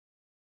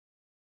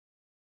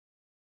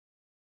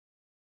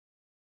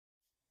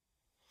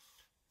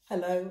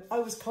Hello, I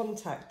was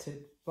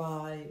contacted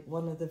by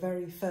one of the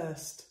very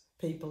first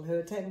people who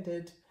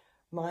attended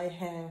my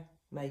hair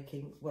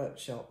making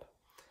workshop.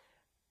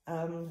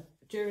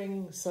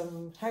 During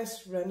some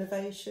house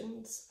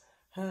renovations,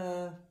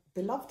 her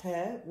beloved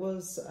hair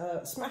was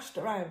smashed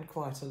around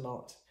quite a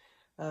lot.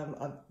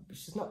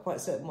 She's not quite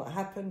certain what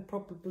happened,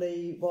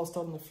 probably whilst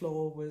on the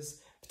floor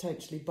was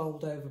potentially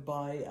bowled over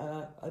by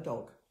a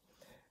dog.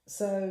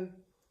 So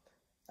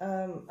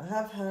I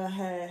have her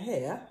hair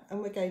here and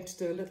we're going to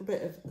do a little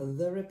bit of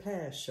the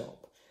repair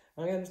shop.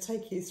 I'm going to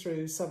take you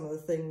through some of the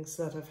things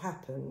that have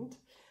happened.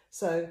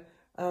 So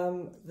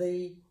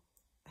the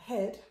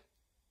head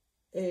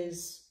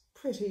is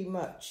pretty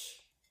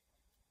much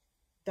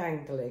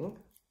dangling.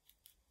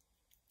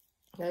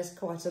 There's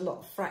quite a lot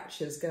of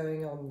fractures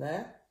going on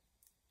there.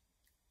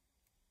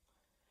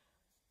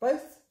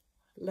 Both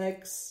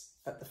legs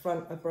at the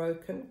front are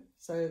broken,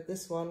 so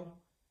this one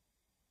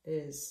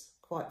is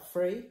quite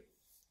free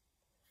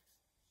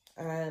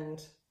and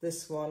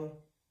this one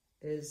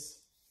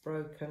is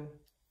broken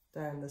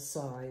down the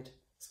side.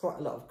 There's quite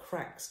a lot of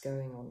cracks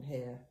going on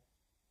here.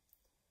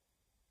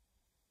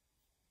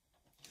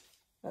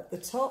 At the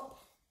top,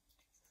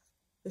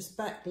 this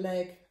back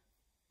leg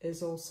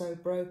is also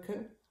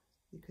broken.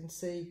 You can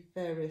see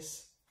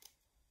various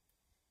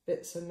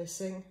bits are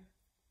missing.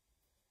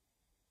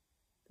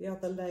 The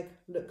other leg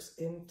looks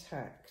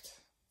intact.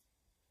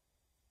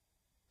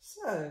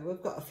 So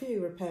we've got a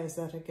few repairs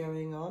that are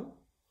going on.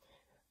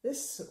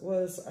 This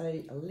was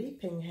a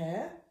leaping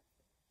hare,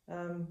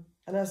 and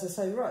as I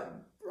say, right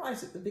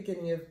at the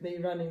beginning of me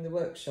running the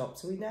workshop,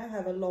 so we now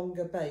have a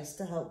longer base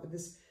to help with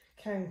this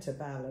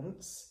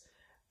counterbalance.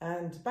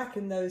 And back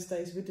in those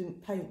days we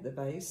didn't paint the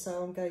base,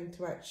 so I'm going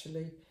to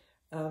actually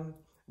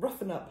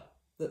roughen up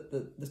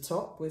the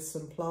top with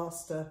some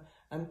plaster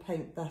and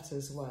paint that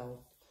as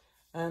well.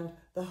 And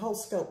the whole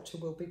sculpture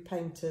will be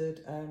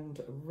painted and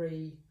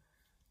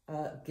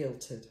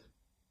gilted.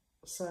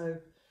 So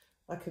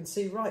I can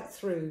see right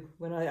through,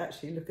 when I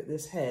actually look at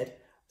this head,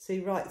 see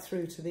right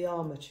through to the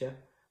armature,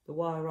 the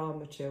wire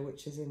armature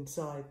which is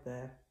inside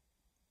there.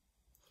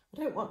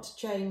 I don't want to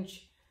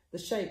change the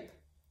shape,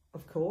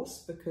 of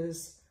course,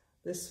 because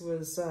this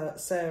was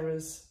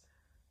Sarah's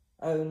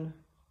own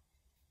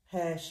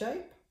hair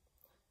shape.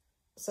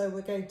 So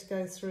we're going to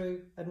go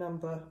through a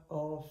number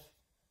of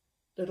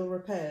little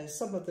repairs.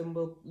 Some of them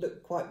will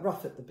look quite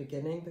rough at the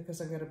beginning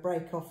because I'm going to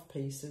break off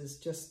pieces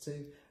just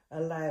to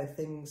allow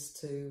things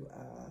to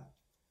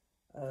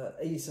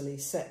easily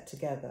set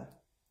together.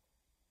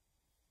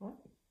 Right,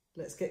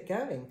 let's get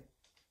going.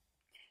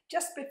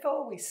 Just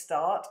before we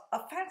start, I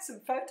found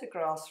some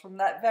photographs from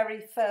that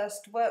very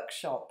first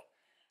workshop,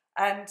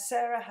 and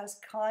Sarah has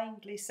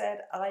kindly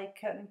said I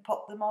can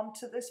pop them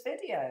onto this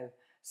video.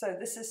 So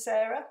this is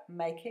Sarah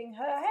making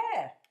her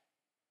hair.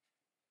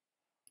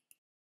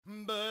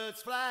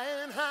 Birds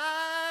flying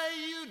high,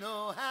 you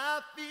know how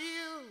I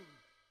feel.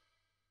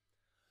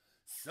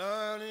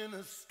 Sun in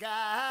the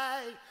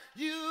sky,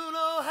 you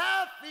know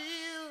how I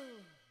feel.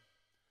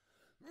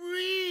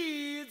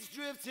 Reeds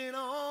drifting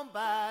on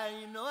by,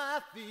 you know how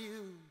I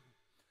feel.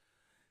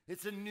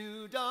 It's a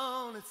new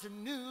dawn, it's a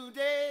new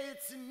day,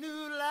 it's a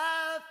new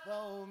life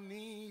for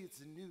me.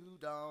 It's a new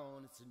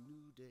dawn, it's a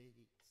new day,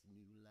 it's a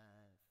new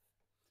life.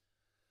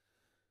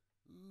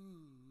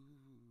 Ooh.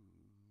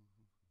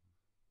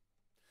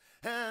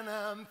 And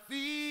I'm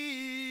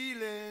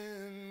feeling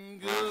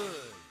good.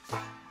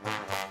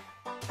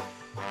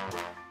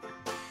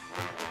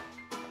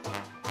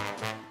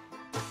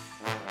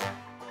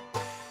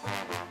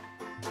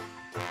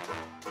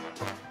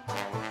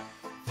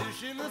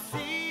 Fish in the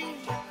sea,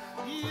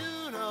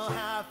 you know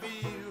how I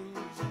feel.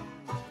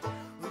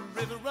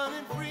 River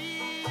running free,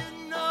 you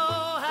know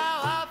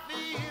how I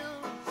feel.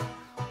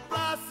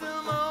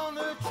 Blossom on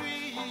the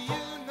tree,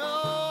 you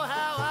know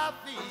how I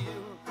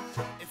feel.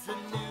 It's a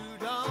new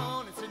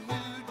dawn, it's a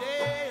new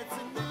day, it's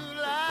a new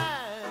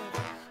life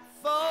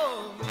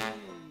for me.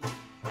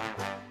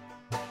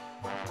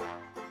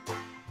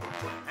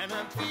 And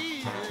I'm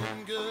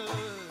feeling good.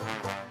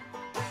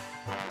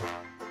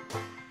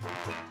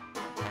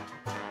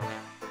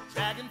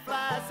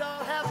 Dragonflies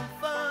all having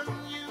fun,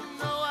 you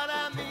know what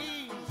I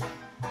mean.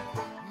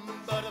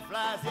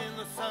 Butterflies in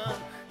the sun,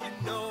 you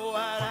know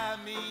what I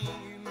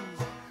mean.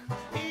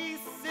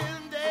 Peace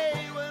in the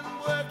day when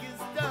work is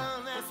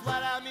done, that's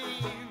what I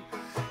mean.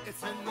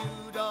 It's a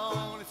new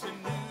dawn, it's a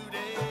new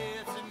day,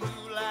 it's a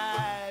new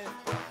life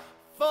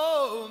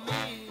for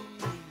me.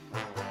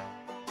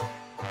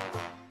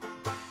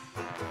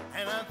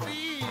 And I'm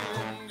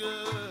feeling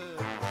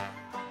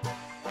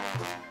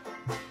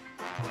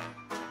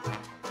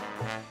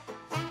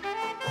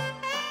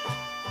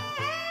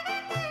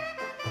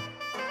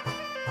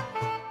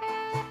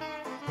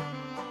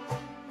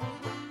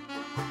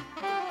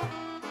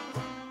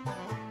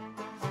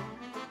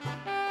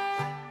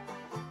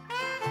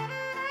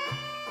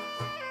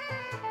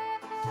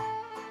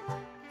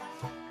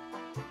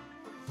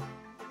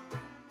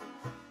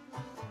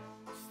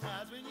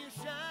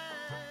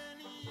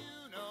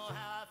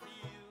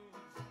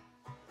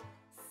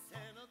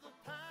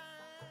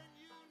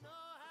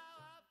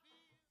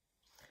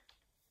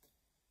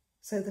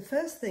So the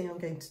first thing I'm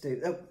going to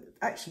do,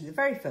 actually the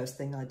very first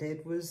thing I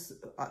did was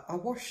I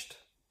washed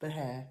the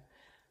hair.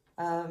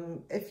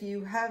 If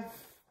you have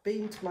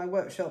been to my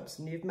workshops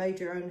and you've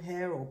made your own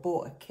hair or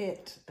bought a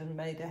kit and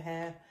made a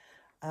hair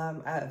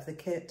out of the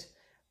kit,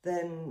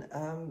 then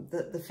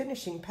the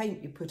finishing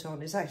paint you put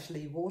on is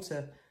actually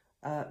water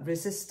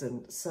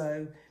resistant.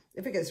 So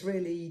if it gets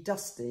really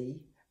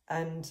dusty,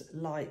 and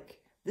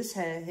like this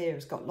hair here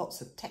has got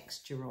lots of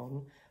texture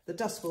on, the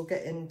dust will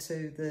get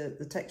into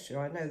the texture.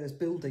 I know there's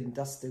building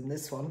dust in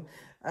this one.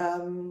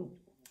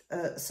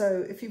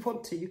 So if you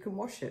want to, you can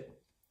wash it,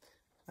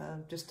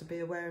 just to be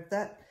aware of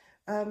that.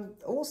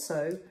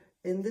 Also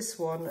in this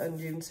one, and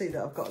you can see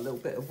that I've got a little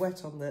bit of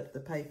wet on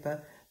the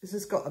paper, this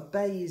has got a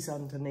baize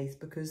underneath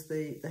because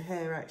the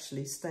hair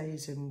actually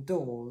stays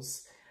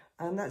indoors.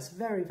 And that's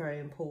very, very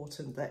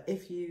important that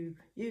if you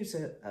use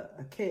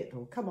a kit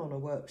or come on a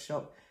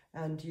workshop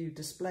and you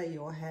display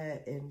your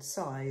hair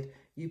inside,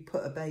 you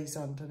put a baize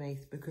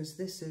underneath, because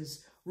this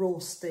is raw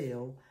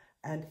steel.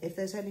 And if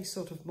there's any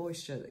sort of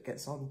moisture that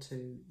gets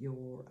onto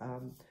your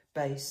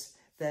base,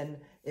 then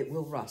it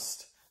will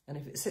rust. And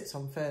if it sits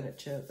on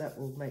furniture, that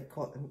will make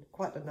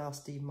quite a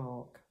nasty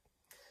mark.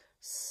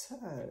 So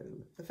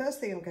the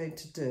first thing I'm going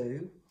to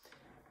do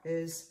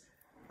is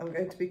I'm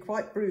going to be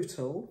quite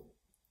brutal.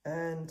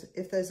 And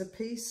if there's a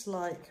piece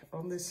like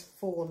on this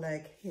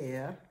foreleg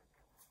here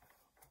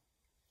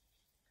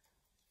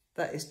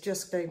that is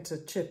just going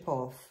to chip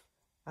off,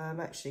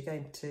 I'm actually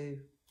going to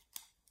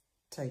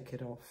take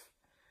it off.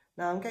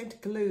 Now I'm going to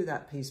glue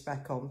that piece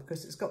back on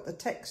because it's got the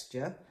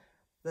texture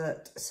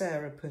that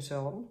Sarah put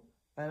on,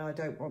 and I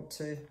don't want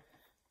to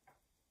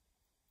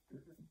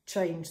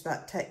change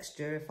that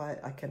texture if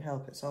I can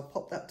help it. So I'll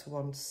pop that to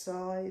one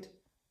side.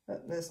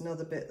 There's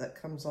another bit that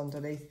comes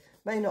underneath.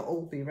 May not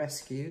all be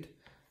rescued,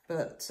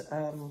 but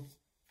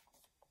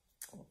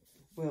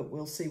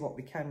we'll see what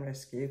we can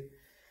rescue.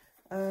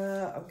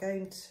 I'm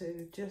going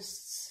to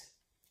just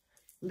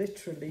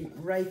literally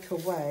rake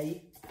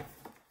away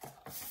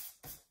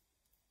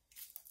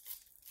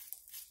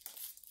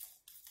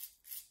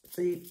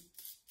the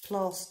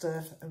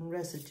plaster and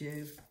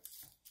residue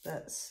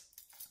that's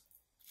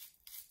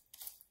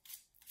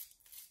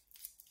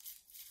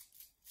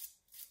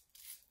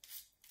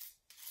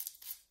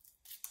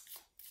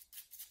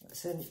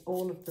in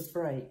all of the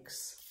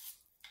breaks,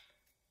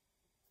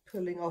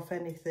 pulling off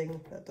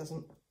anything that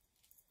doesn't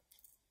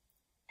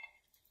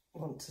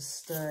want to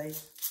stay.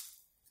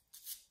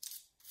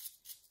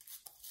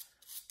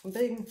 I'm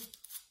being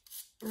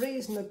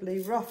reasonably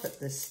rough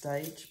at this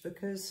stage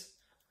because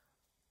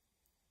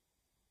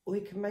we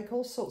can make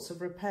all sorts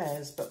of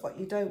repairs, but what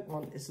you don't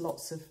want is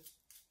lots of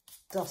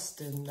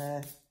dust in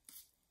there.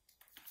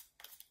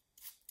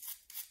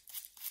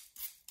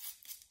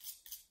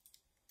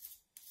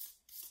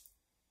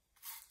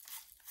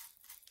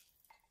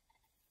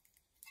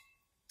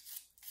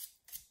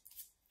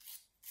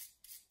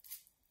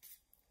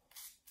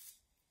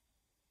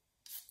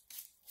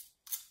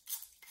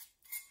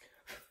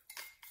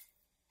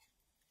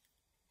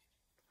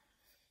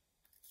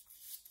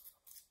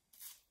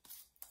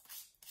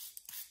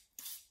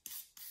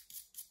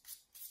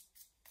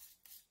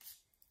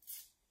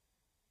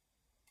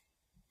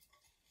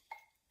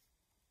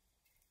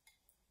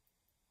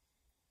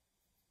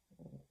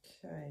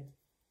 Okay,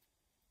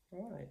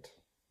 right.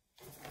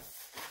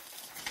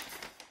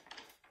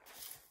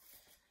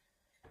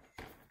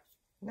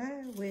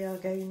 Now we are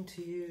going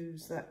to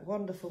use that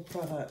wonderful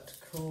product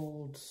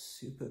called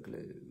super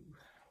glue.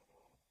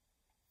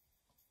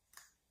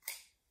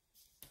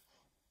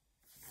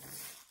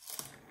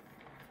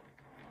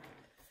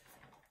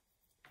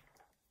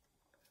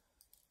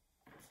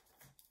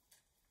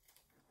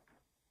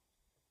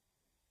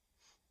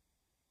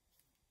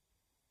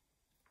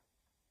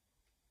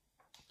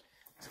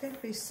 There's going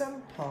to be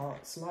some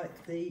parts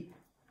like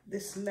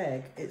this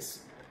leg.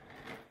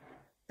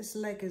 This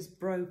leg is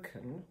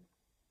broken,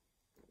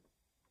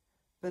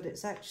 but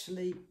it's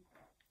actually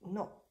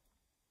not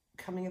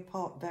coming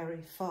apart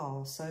very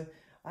far. So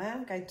I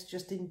am going to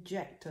just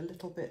inject a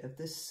little bit of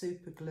this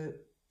super glue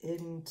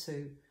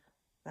into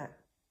that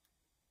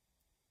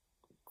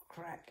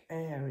crack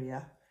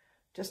area,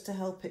 just to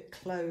help it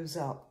close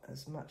up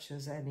as much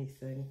as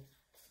anything.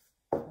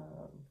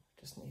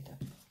 Just need a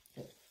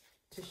bit of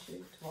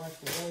tissue to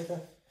wipe away the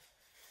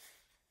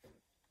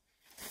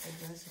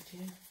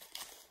residue.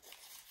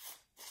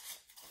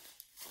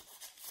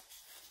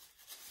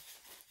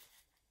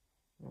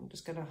 I'm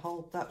just going to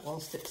hold that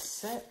whilst it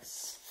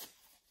sets.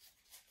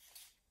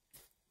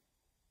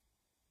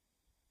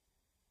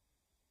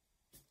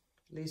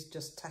 At least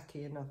just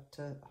tacky enough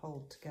to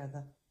hold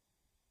together.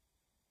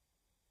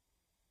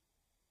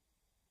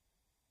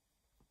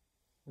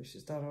 Which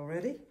is done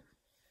already.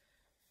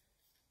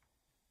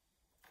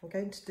 I'm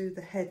going to do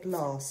the head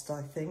last,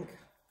 I think.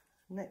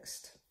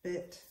 Next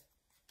bit.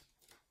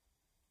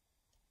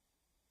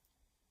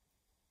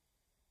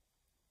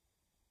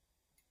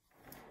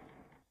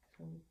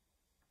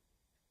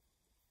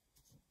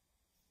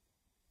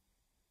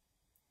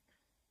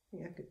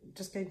 I'm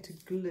just going to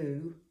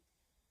glue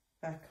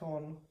back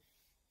on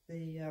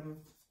the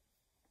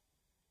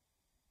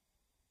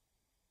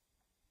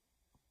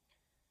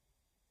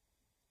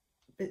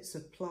bits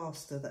of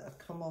plaster that have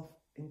come off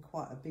in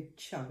quite a big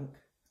chunk,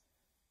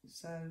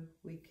 so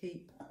we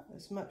keep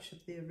as much of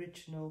the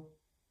original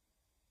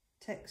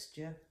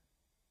texture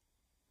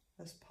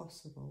as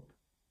possible.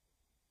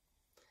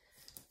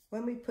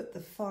 When we put the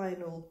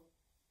final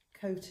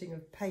coating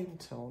of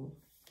paint on,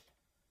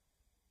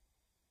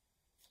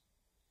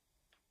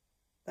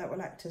 that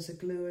will act as a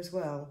glue as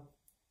well.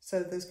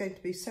 So there's going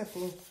to be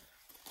several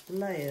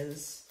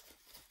layers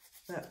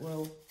that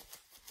will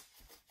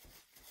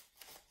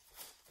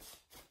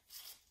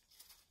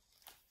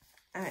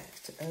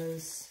act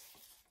as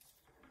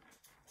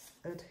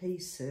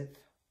adhesive.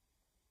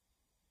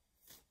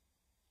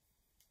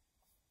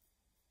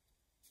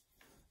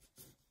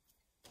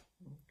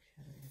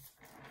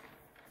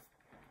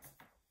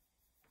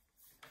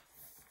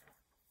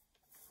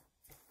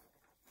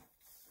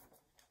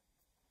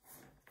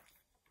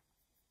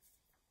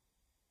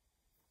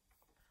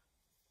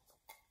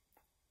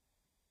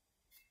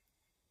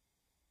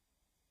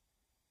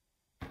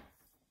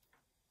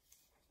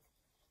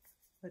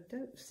 I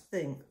don't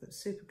think that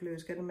super glue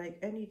is going to make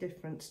any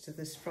difference to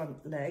this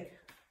front leg.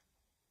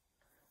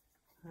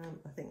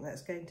 I think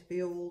that's going to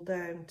be all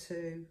down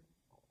to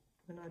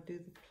when I do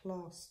the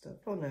plaster.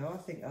 Oh no, I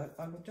think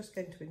I'm just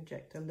going to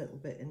inject a little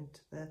bit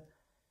into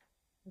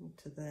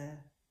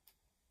there.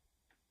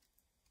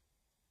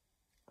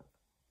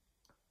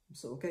 I'm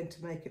sort of going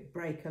to make it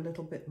break a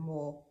little bit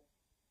more.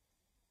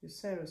 If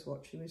Sarah's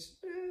watching this,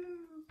 no.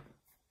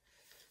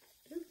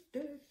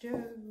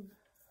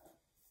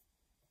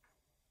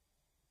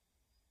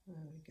 There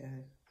we go.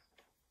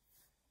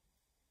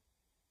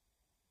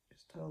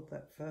 Just hold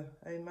that for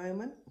a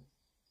moment.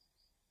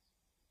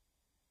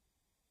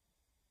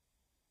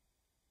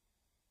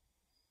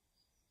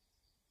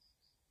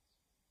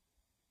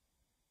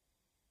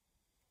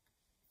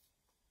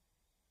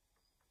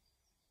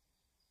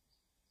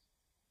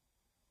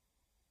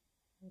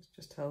 Let's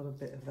just hold a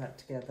bit of that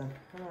together.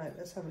 All right,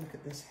 let's have a look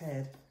at this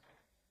head.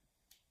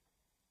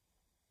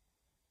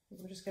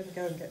 I'm just going to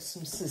go and get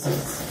some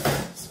scissors.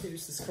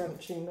 Excuse the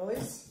scrunching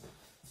noise.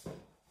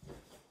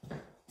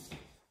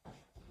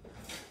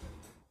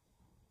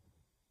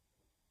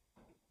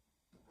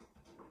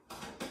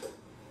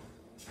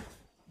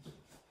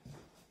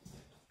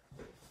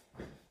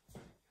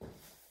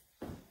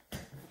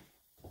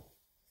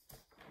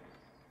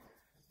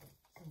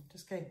 I'm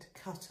just going to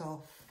cut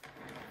off.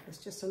 There's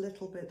just a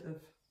little bit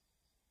of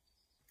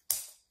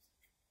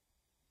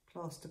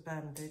plaster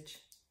bandage.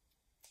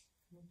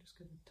 I'm just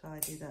going to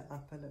tidy that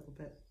up a little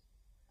bit.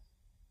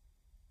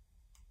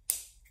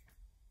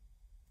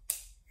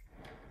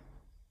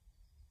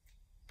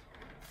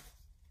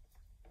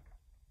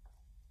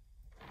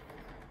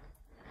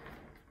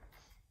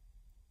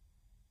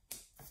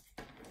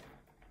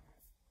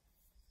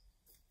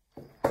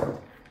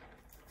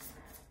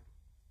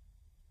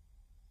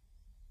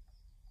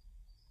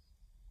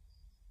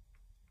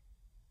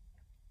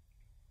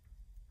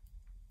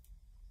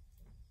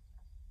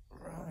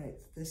 Right,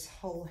 this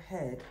whole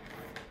head.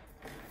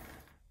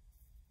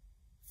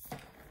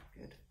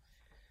 Good.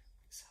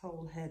 This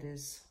whole head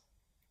is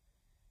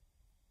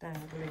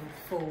dangling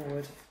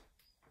forward.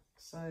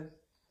 So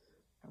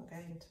I'm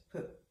going to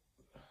put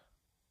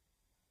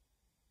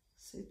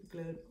super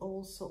glue in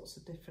all sorts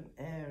of different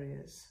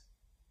areas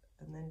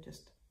and then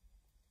just,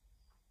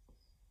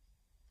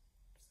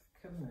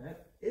 is that coming out?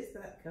 Is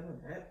that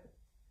coming out?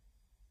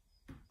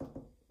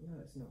 No,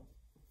 it's not.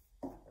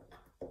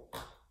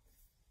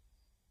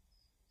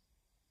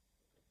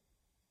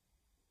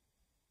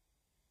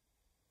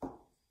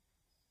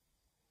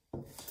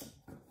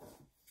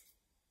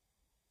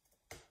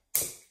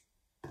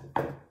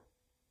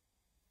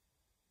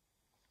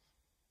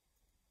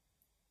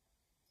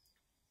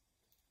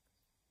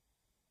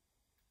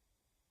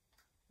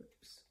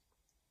 Oops.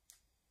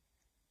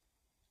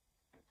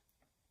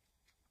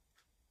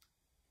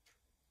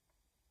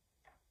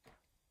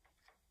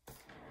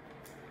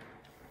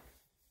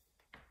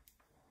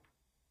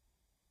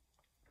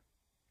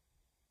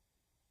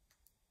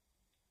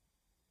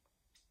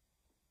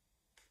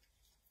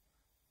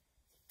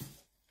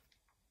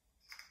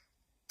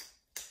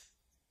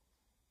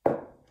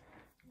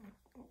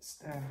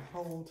 Let's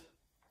hold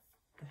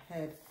the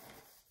head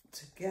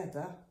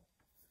together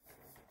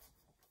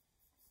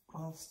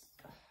whilst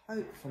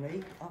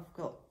hopefully I've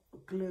got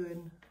glue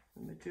in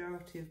the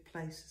majority of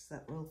places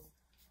that will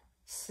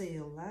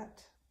seal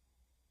that.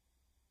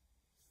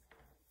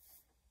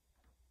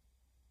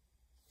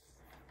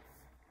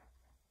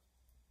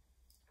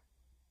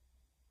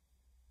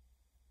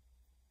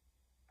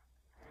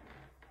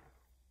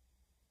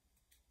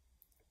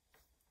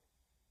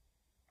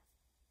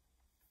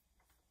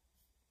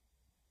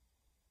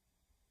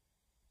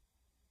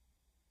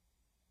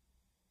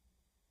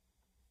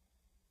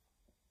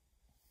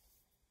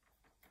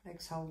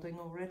 Legs holding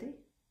already.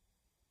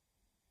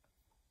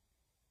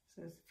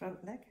 So there's the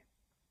front leg.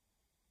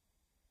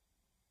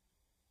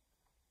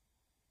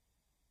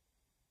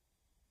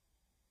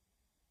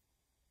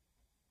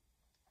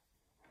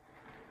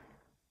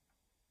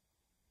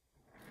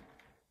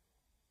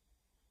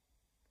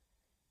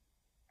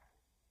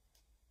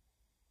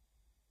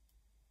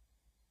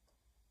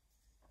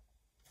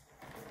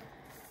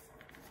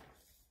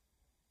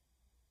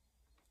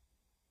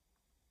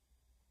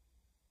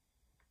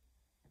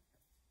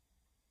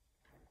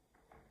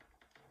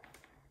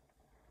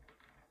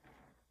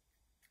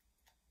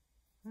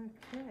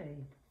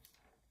 Okay.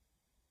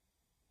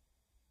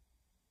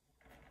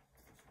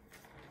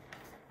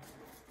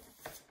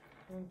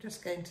 I'm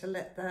just going to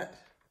let that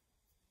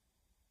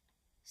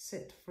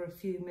sit for a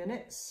few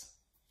minutes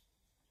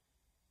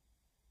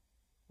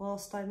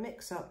whilst I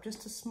mix up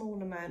just a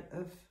small amount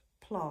of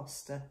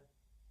plaster.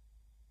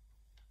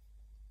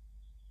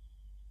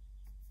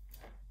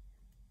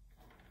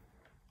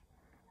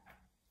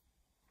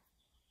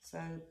 So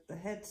the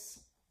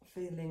head's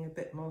feeling a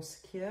bit more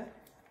secure.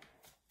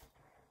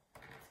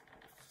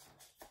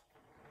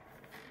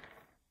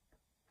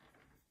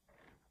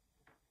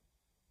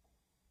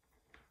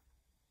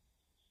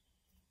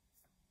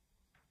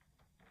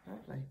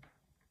 Lovely.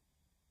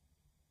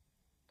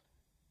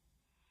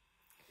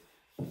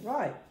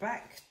 Right,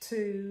 back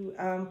to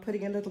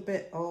putting a little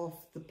bit of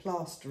the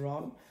plaster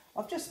on.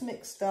 I've just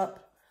mixed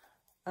up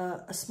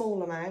a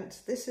small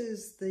amount. This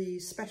is the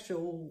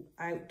special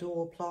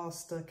outdoor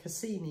plaster,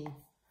 Cassini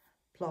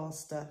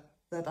plaster,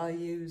 that I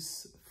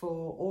use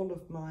for all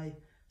of my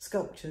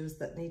sculptures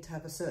that need to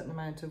have a certain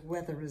amount of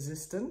weather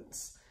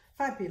resistance.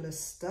 Fabulous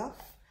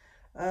stuff.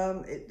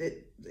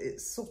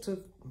 It's sort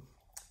of,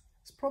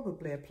 it's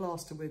probably a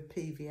plaster with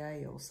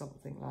PVA or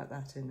something like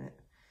that in it.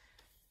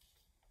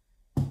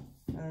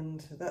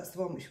 And that's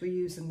the one which we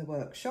use in the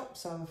workshop.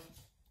 So I've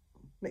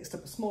mixed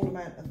up a small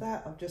amount of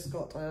that. I've just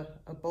got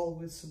a bowl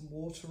with some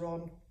water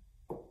on.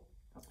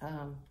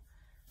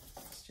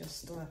 It's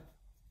just get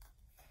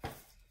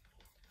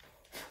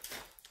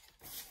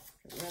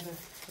rid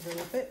of the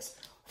little bits.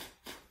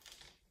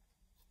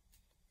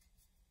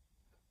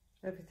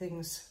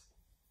 Everything's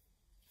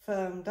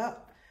firmed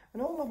up,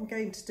 and all I'm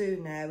going to do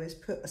now is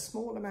put a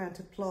small amount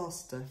of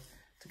plaster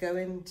to go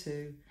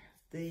into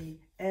the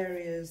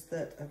areas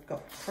that have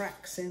got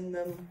cracks in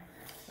them.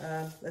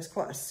 There's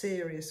quite a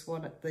serious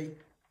one at the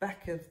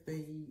back of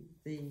the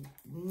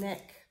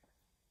neck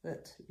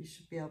that you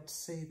should be able to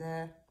see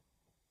there.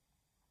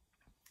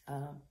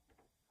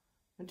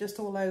 And just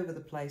all over the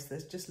place,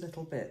 there's just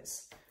little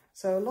bits.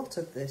 So a lot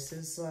of this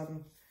is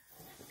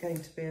going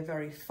to be a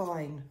very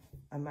fine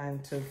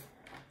amount of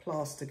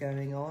plaster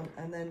going on,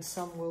 and then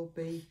some will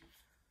be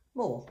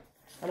more.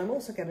 And I'm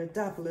also going to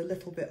dabble a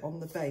little bit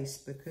on the base,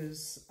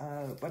 because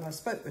when I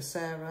spoke with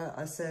Sarah,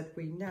 I said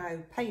we now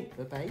paint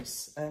the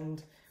base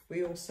and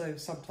we also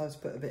sometimes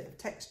put a bit of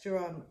texture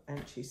on,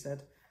 and she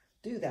said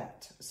do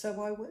that,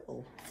 so I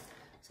will.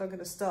 So I'm going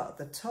to start at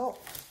the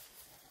top,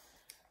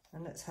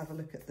 and let's have a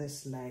look at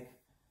this leg.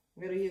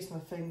 I'm going to use my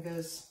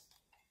fingers,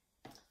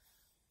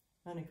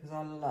 only because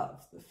I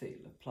love the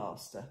feel of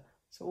plaster.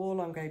 So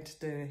all I'm going to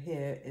do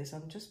here is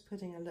I'm just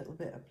putting a little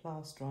bit of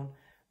plaster on.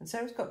 And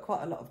Sarah's got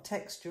quite a lot of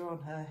texture on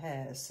her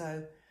hair,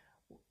 so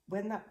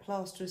when that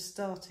plaster is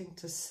starting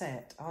to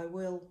set, I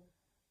will,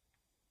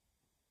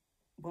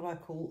 what I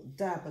call,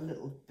 dab a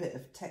little bit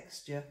of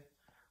texture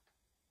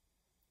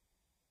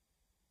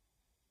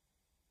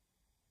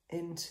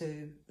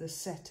into the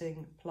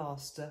setting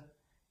plaster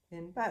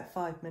in about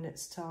 5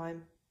 minutes'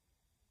 time.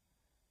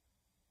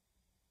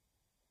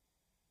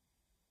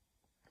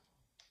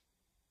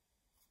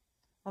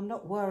 I'm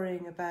not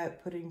worrying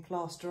about putting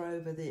plaster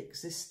over the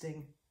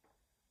existing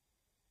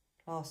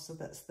plaster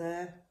that's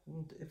there,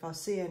 and if I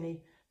see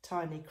any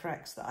tiny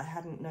cracks that I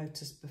hadn't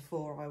noticed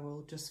before, I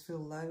will just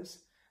fill those.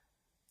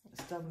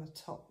 That's done the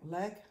top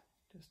leg.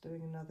 Just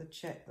doing another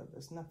check that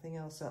there's nothing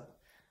else up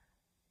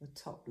the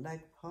top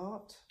leg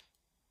part.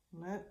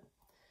 No.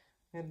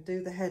 I'm going to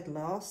do the head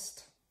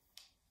last.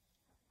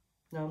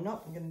 No, I'm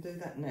not. I'm going to do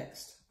that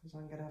next, because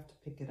I'm going to have to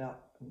pick it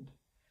up. And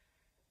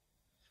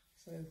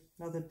so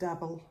another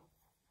dabble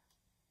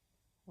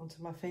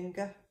onto my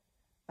finger.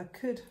 I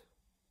could,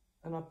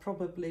 and I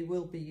probably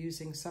will be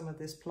using some of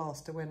this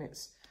plaster when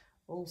it's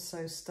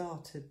also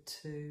started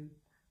to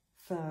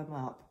firm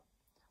up.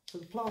 So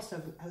the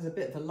plaster has a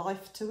bit of a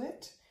life to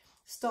it.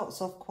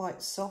 Starts off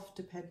quite soft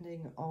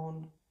depending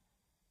on,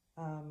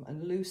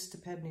 and loose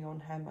depending on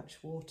how much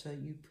water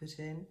you put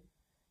in.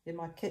 In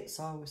my kits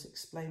I always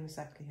explain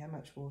exactly how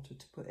much water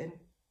to put in.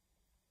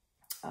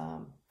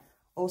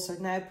 Also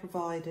now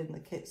provide in the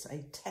kits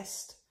a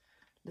test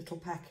little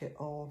packet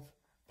of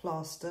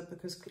plaster,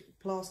 because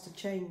plaster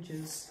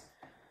changes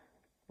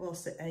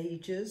whilst it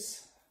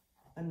ages,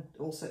 and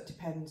also it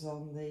depends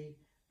on the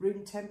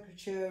room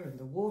temperature and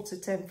the water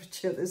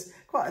temperature. There's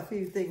quite a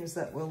few things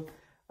that will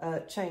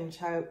change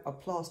how a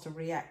plaster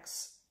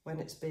reacts when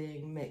it's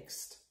being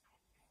mixed.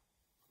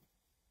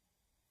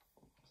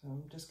 So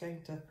I'm just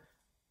going to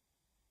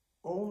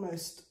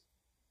almost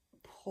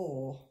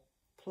pour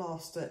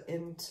plaster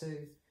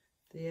into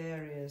the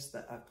areas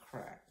that are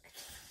cracked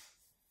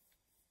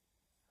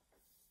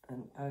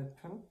and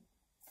open.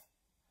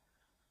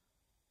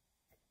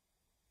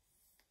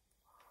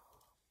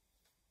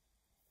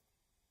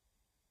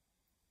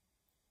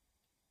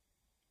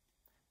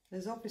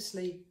 There's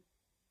obviously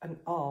an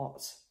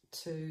art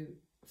to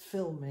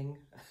filming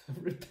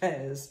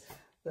repairs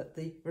that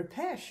the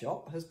repair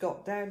shop has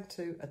got down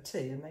to a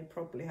T, and they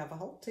probably have a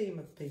whole team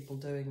of people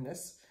doing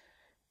this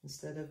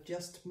instead of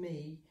just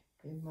me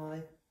in my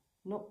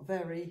not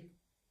very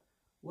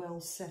well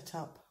set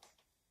up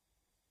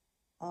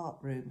art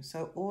room.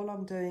 So all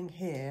I'm doing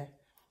here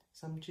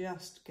is I'm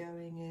just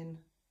going in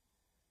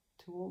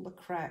to all the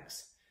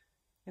cracks.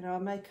 You know, I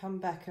may come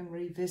back and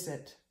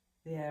revisit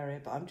the area,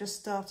 but I'm just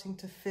starting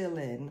to fill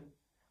in.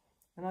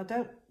 And I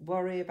don't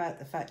worry about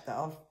the fact that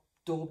I've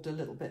daubed a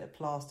little bit of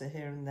plaster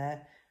here and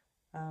there.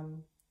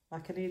 I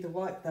can either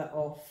wipe that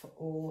off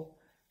or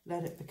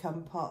let it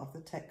become part of the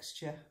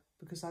texture,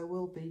 because I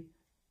will be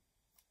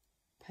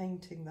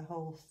painting the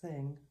whole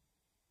thing.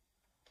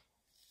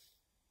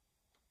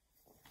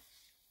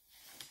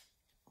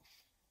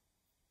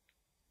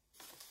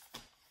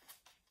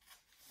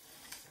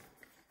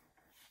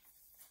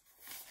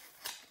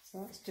 So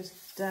that's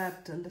just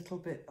dabbed a little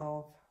bit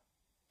of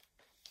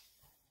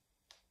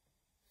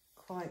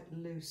quite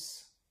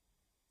loose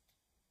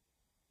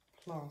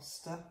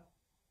plaster.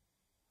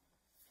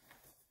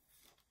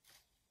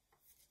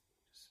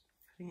 Just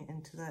putting it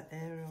into that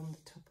area on the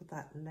top of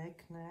that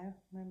leg now.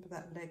 Remember,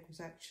 that leg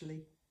was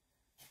actually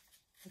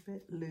a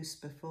bit loose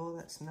before.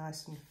 That's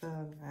nice and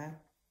firm now.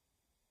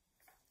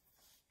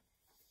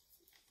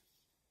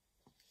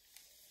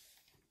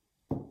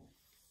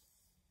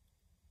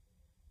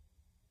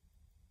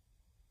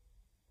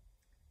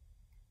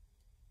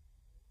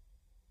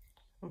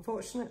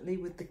 Unfortunately,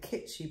 with the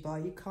kits you buy,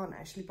 you can't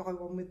actually buy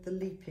one with the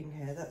leaping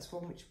hair. That's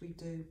one which we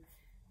do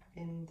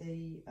in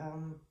the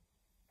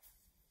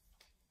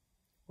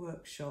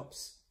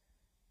workshops.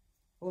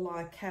 Although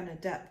I can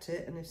adapt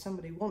it, and if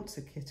somebody wants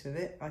a kit of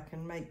it, I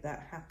can make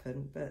that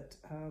happen, but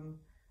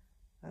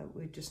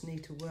we just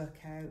need to work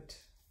out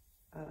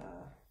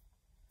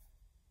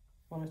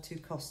one or two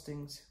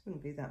costings.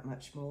 Wouldn't be that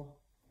much more,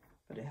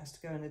 but it has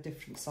to go in a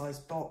different size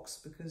box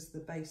because the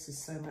base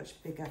is so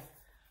much bigger.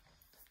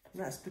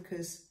 And that's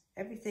because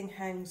everything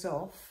hangs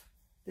off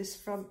this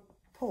front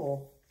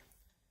paw.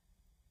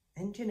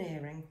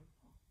 Engineering.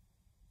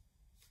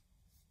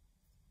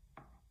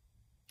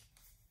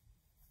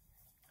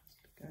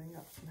 Going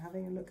up and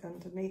having a look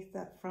underneath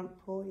that front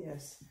paw,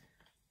 yes.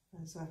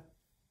 There's a,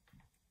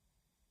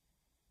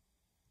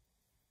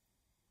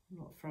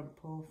 not front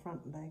paw,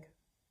 front leg.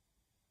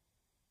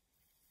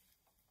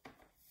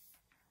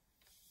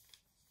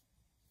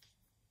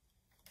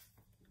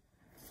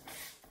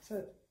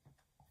 So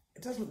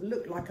it doesn't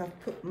look like I've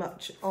put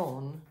much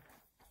on,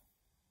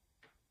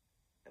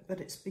 but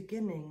it's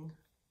beginning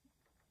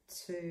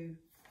to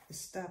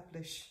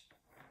establish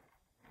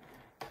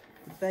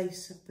the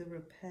base of the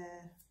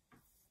repair.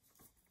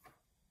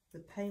 The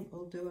paint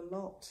will do a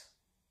lot.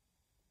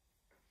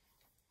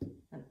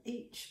 And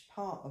each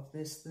part of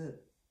this,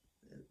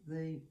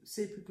 the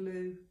super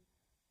glue,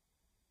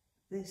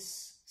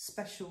 this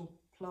special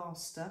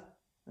plaster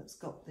that's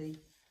got the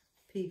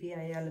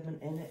PVA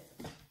element in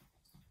it,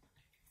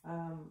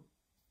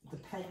 the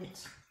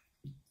paint,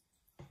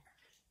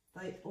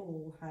 they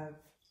all have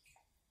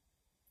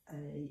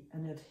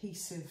an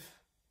adhesive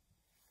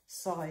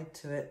side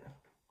to it.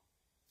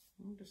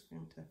 I'm just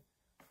going to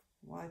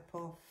wipe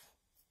off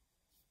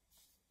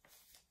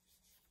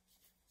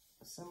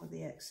some of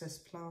the excess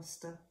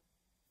plaster.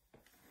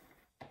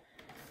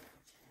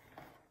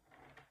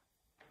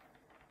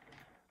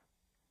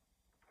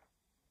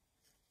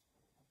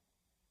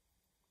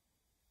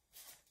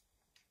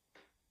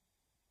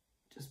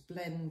 Just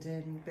blend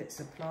in bits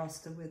of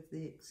plaster with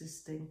the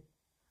existing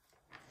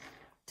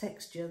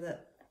texture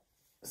that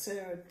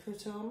Sarah had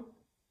put on.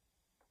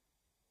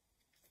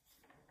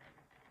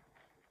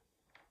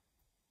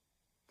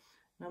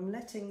 And I'm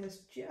letting this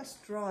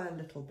just dry a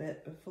little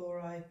bit before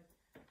I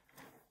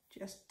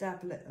just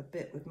dabble it a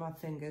bit with my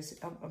fingers.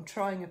 I'm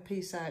trying a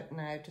piece out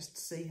now just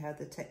to see how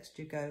the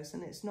texture goes,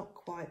 and it's not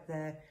quite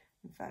there.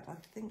 In fact, I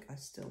think I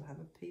still have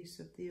a piece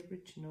of the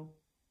original.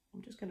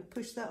 I'm just going to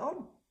push that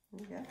on.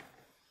 There we go.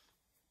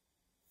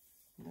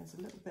 And there's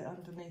a little bit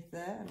underneath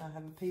there, and I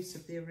have a piece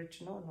of the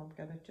original, and I'm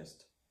going to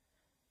just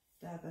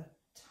dab a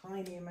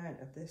tiny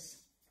amount of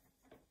this.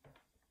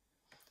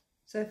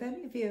 So if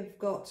any of you have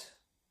got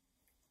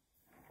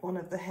one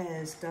of the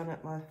hares done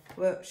at my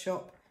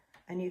workshop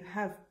and you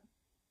have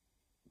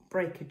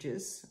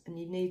breakages and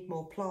you need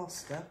more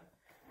plaster,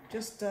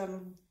 just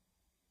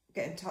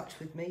get in touch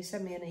with me,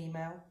 send me an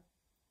email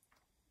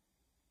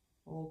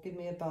or give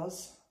me a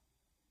buzz,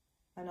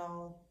 and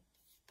I'll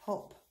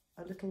pop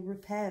a little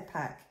repair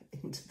pack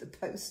into the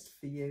post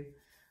for you.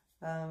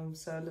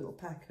 So a little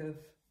pack of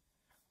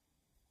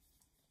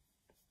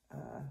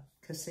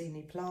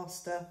Cassini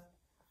plaster,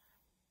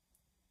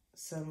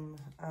 some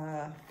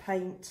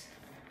paint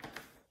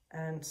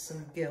and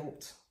some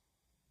gilt.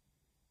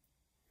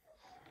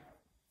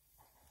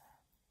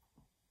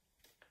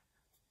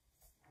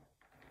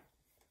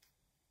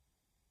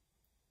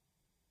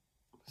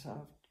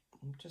 So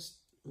I'm just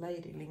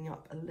ladling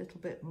up a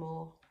little bit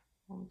more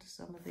onto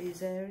some of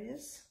these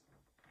areas.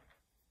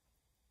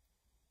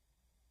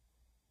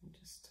 And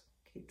just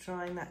keep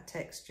trying that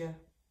texture.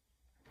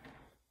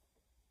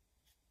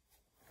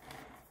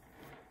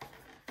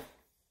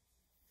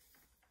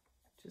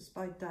 Just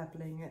by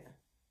dabbling it.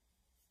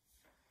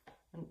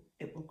 And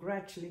it will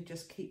gradually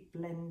just keep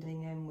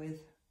blending in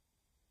with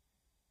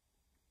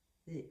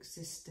the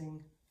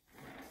existing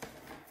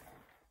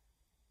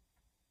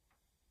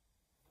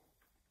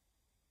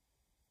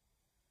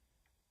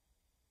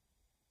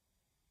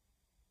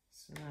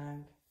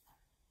around.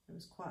 There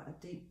was quite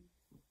a deep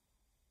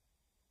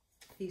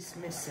piece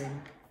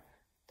missing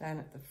down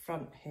at the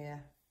front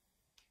here,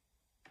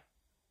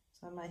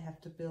 so I may have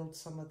to build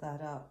some of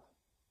that up,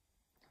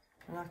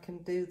 and I can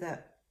do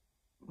that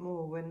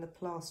more when the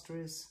plaster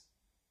is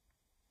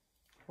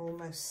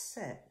almost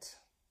set.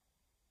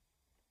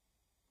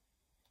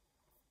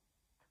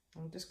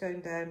 I'm just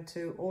going down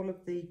to all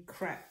of the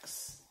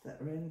cracks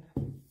that are in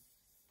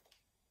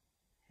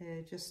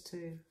here, just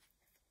to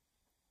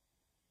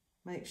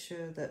make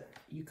sure that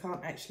you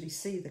can't actually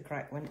see the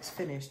crack when it's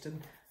finished.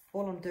 And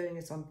all I'm doing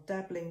is I'm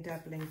dabbling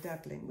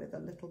with a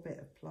little bit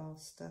of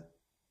plaster.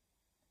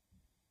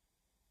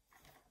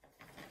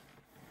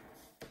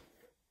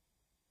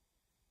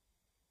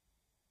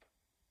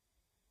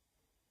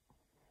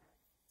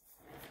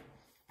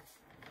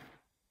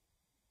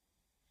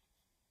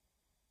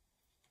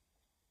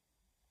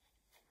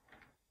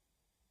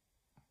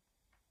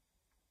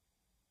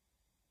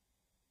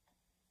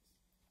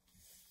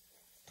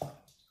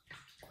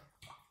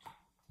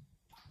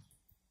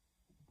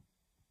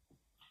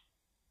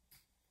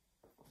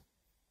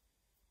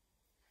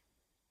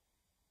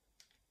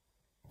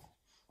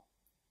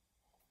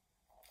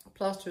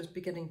 Plaster is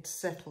beginning to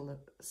set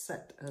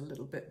a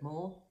little bit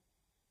more,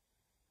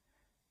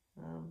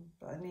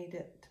 but I need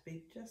it to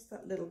be just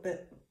that little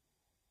bit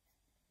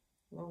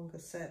longer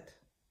set.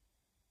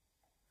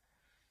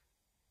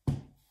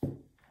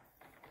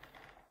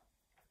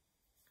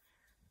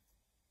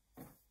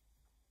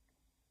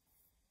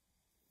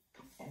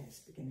 And it's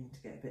beginning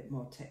to get a bit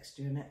more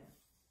texture in it.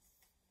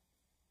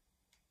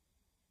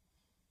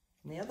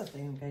 And the other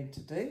thing I'm going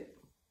to do,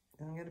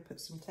 I'm going to put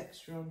some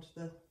texture onto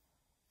the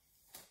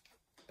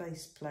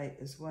base plate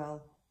as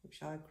well,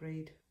 which I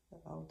agreed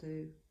that I'll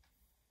do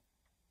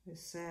with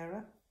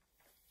Sarah.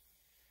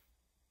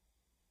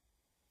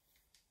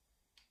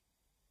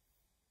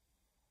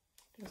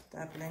 Just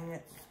dabbling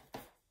it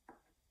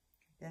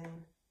again.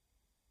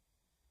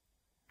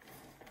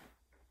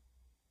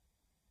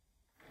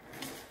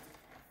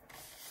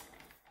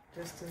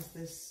 Just as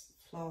this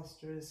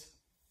plaster is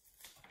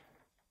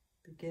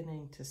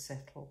beginning to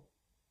settle,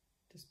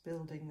 just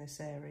building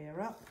this area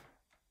up.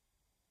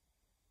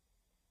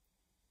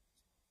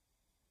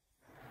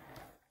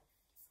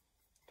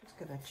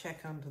 Going to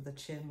check under the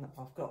chin that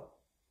I've got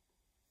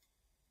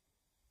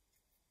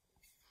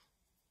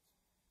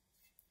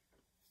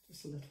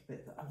just a little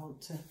bit that I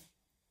want to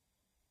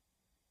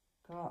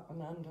go up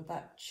and under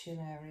that chin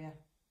area.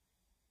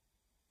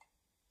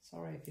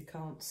 Sorry if you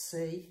can't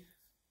see.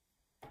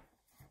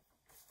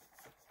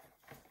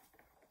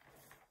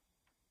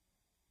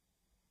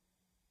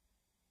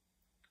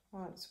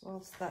 Right, so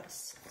whilst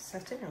that's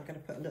setting, I'm going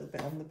to put a little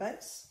bit on the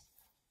base.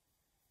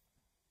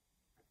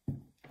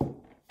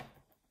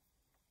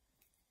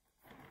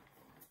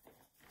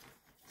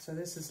 So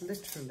this is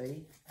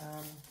literally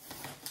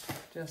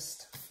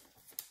just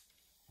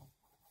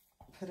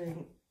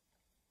putting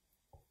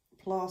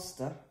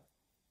plaster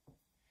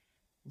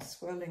and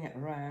swirling it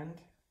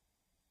around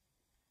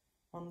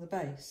on the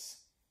base.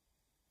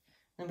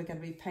 Then we're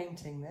going to be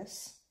painting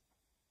this,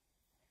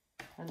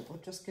 and it will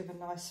just give a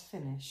nice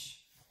finish.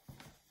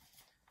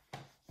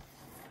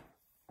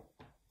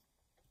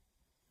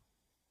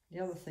 The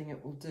other thing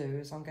it will do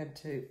is I'm going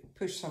to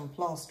push some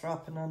plaster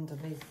up and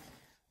underneath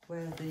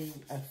where the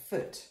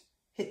foot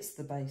hits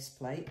the base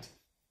plate,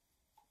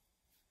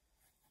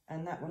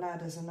 and that will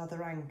add as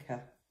another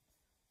anchor.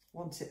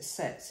 Once it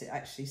sets, it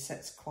actually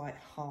sets quite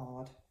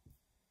hard.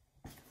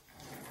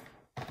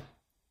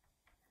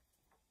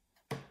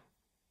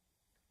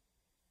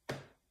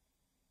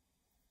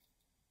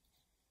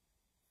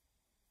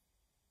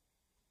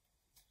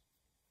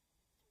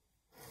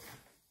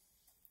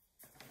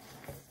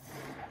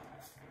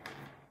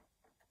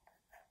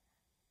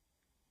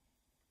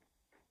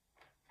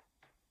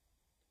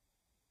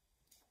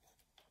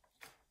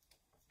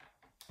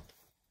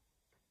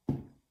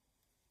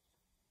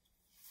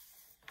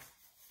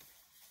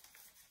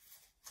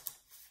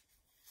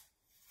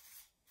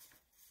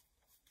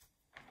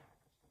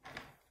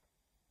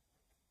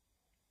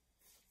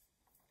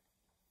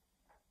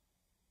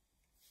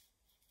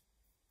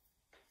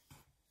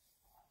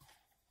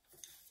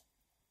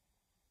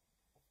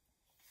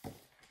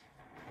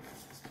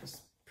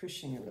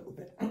 Pushing a little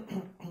bit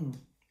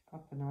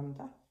up and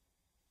under.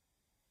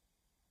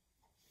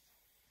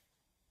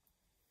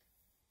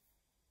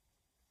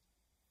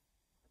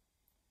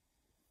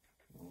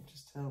 I'll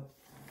just help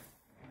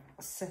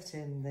set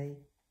in the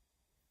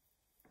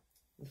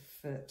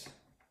foot.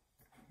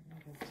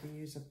 I'm going to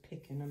use a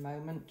pick in a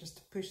moment just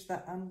to push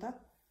that under.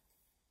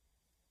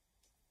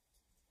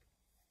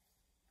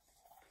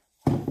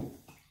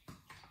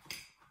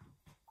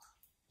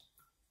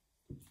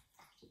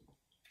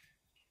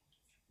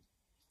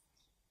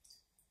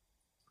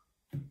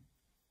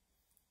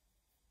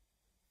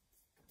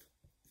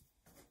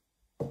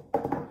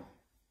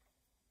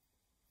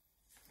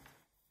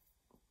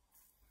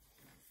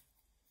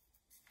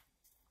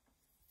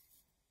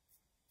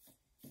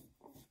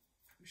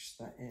 Push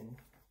that in.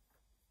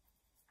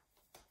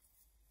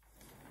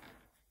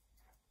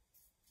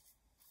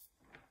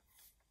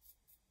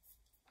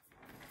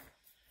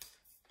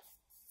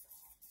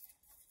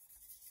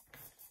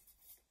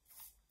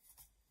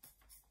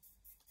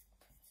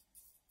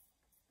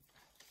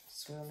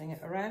 swirling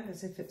it around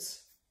as if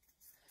it's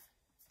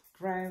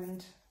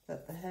ground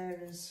that the hair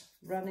is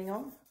running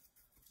on.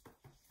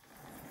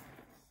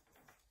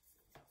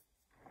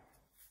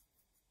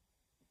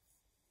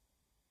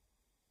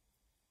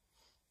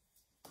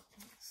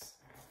 Let's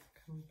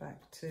come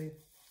back to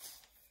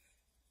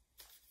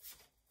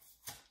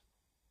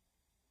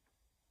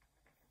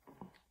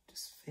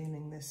just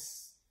feeling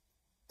this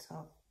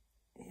top.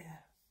 Yeah,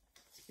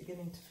 it's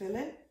beginning to fill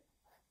in.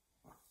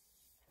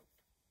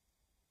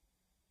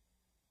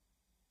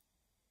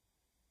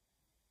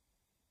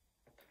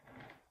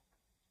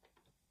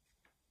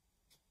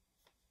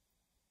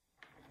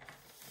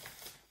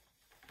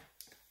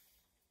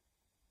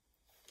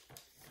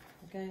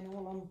 Again,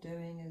 all I'm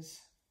doing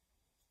is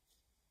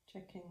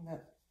checking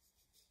that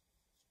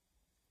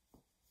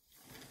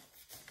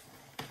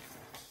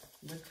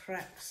the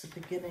cracks are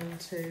beginning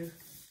to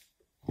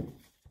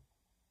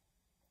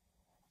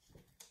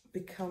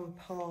become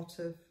part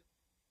of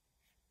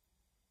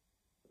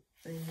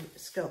the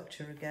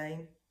sculpture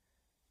again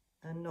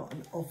and not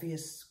an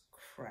obvious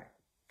crack.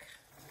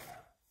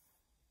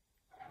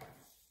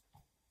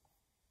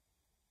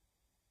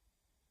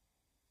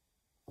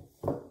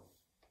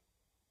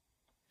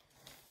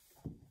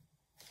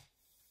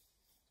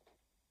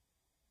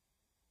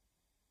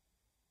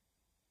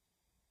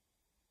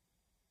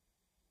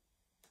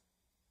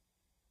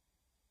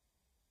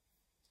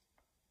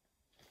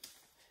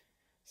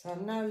 So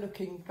I'm now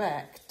looking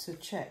back to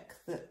check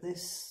that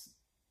this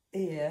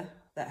ear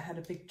that had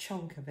a big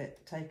chunk of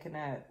it taken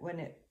out,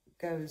 when it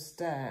goes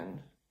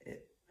down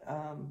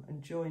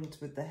and joins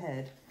with the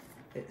head,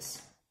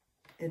 it's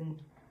in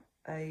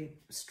a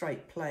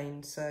straight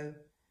plane, so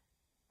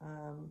it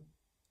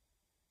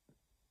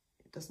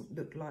doesn't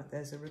look like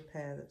there's a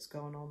repair that's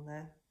gone on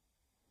there.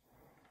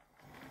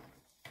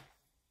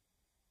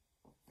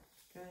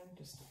 Okay,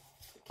 just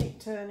keep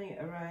turning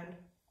it around.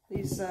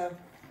 These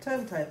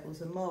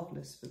turntables are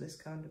marvellous for this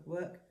kind of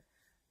work.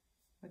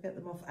 I get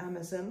them off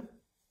Amazon.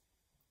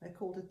 They're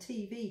called a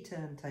TV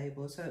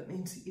turntable, so it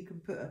means that you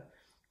can put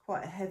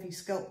quite a heavy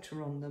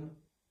sculpture on them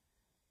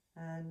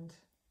and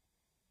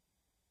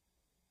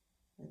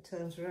it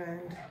turns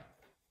around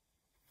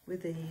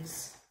with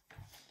ease.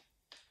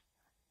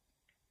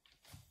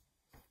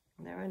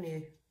 And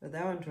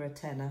they're under a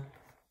tenner.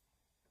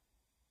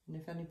 And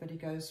if anybody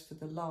goes for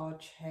the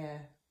large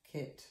hair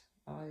kit,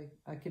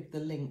 I give the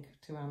link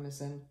to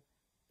Amazon,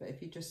 but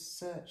if you just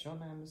search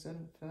on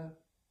Amazon for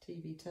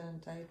TV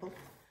turntable,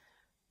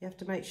 you have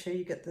to make sure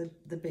you get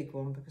the big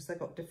one because they've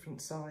got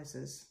different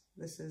sizes.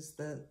 This is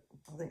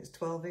I think it's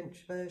 12-inch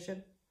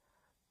version,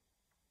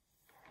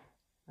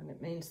 and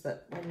it means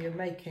that when you're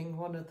making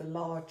one of the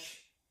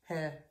large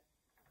hair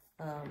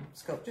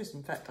sculptures,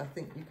 in fact I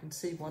think you can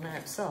see one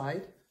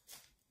outside.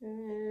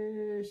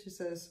 She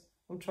says,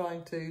 I'm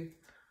trying to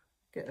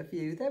get a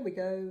view. There we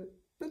go.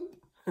 Boom.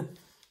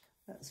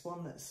 That's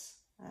one that's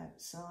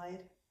outside.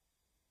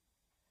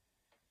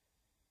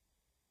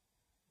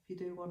 If you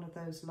do one of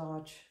those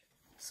large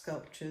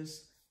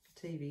sculptures,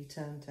 the TV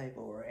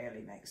turntable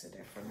really makes a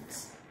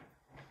difference.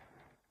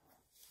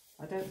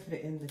 I don't put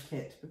it in the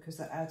kit because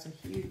that adds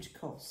a huge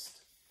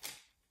cost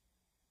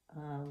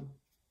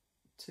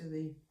to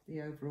the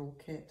overall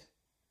kit,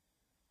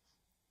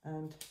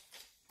 and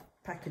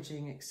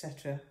packaging,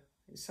 etc.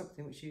 is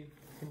something which you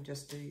can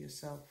just do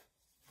yourself,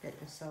 get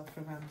yourself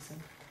from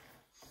Amazon.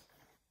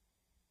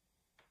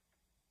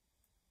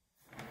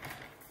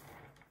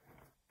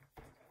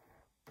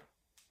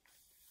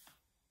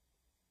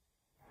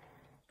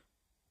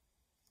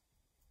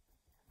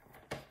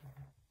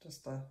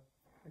 Just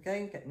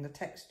again getting the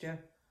texture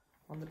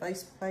on the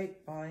base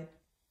plate by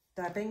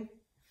dabbing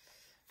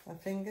my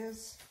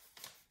fingers.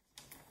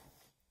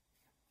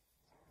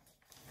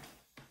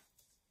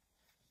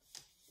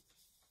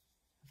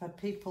 I've had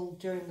people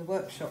during the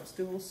workshops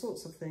do all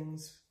sorts of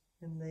things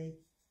in the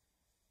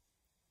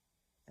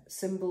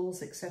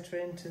symbols,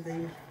 etc., into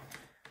the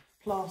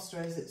plaster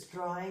as it's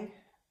drying.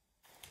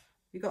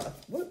 You got a,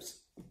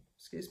 whoops,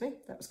 excuse me,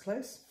 that was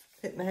close.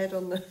 Hit my head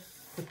on the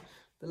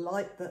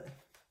light that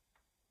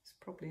is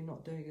probably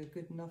not doing a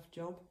good enough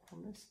job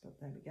on this, but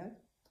there we go.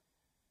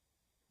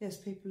 Yes,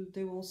 people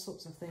do all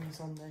sorts of things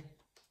on the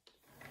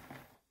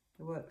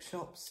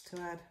workshops to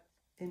add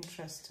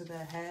interest to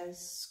their hairs,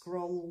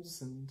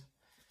 scrolls and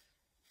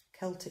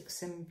Celtic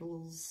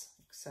symbols,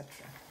 etc.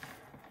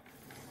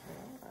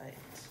 Right.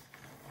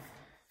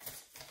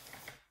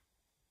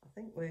 I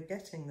think we're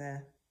getting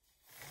there.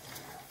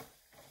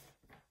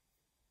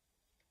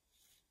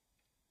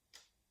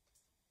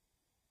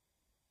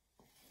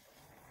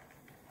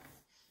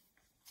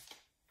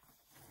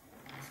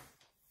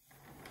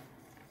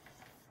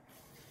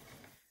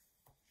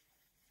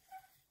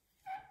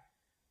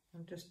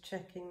 I'm just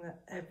checking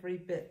that every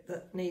bit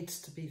that needs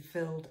to be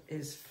filled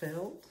is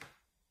filled.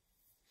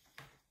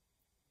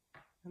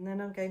 And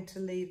then I'm going to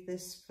leave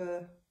this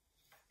for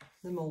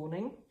the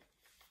morning,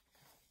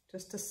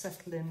 just to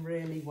settle in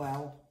really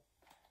well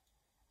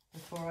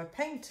before I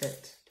paint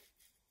it.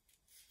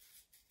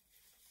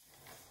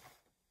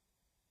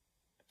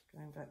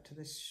 Going back to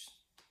this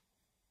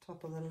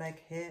top of the leg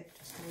here,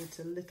 just needs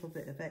a little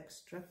bit of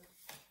extra.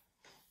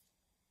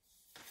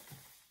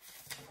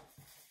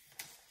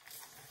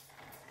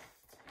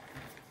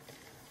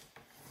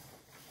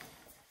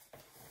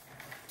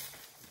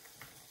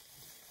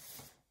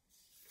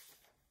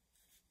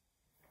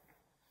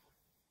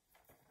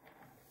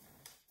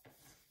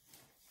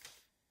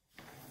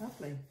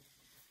 Lovely.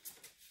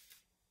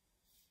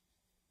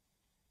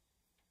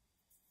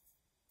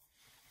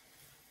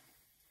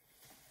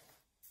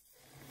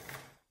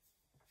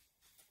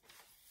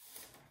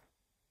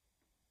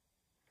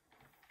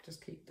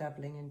 Just keep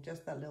dabbling in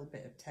just that little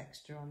bit of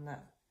texture on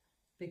that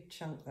big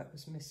chunk that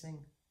was missing.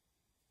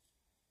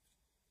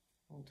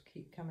 I want to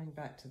keep coming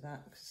back to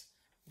that because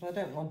what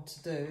I don't want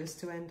to do is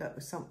to end up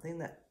with something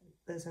that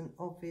there's an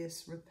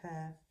obvious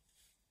repair.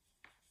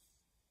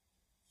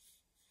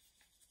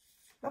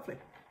 Lovely.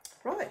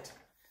 Right,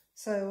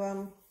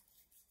 so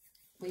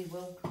we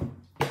will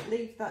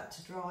leave that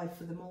to dry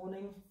for the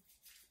morning.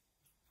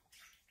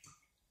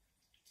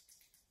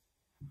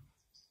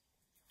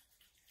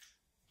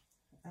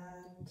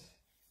 And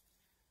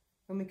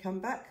when we come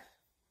back,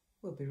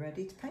 we'll be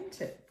ready to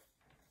paint it.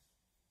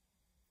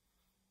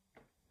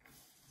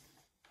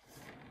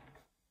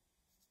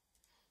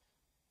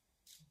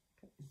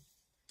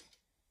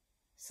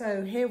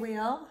 So here we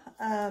are.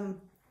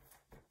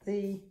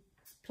 The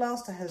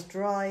plaster has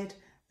dried.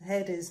 The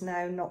head is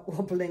now not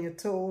wobbling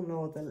at all,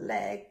 nor the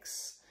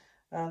legs.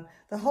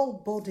 The whole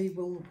body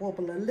will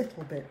wobble a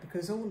little bit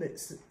because all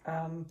it's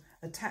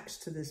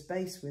attached to this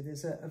base with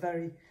is a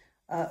very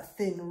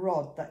thin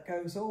rod that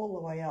goes all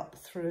the way up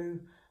through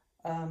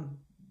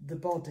the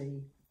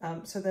body.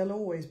 So there'll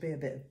always be a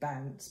bit of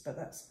bounce, but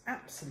that's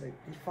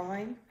absolutely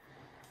fine.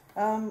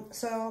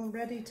 So I'm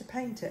ready to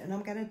paint it, and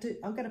I'm going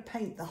to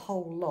paint the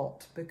whole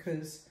lot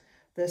because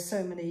there's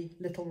so many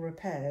little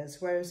repairs.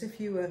 Whereas if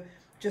you were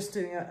just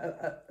doing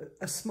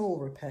a small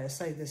repair,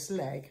 say this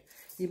leg,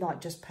 you might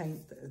just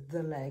paint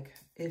the leg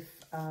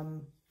if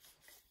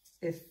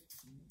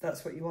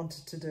that's what you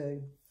wanted to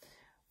do.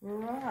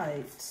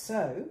 Right,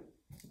 so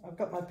I've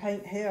got my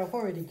paint here. I've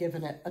already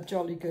given it a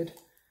jolly good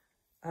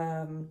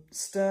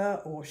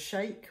stir or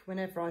shake.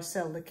 Whenever I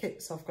sell the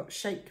kits, I've got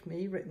 "Shake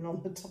Me" written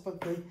on the top of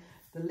the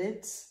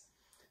lids.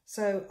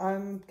 So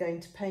I'm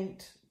going to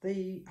paint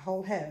the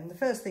whole hair, and the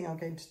first thing I'm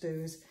going to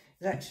do is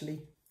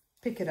actually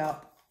pick it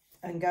up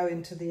and go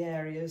into the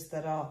areas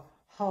that are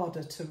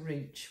harder to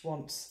reach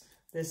once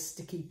there's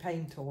sticky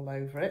paint all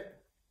over it.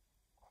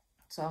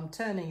 So I'm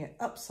turning it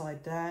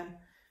upside down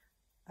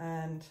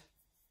and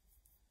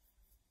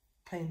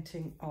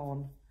painting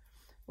on.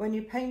 When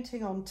you're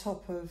painting on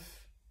top of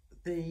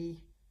the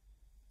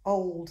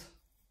old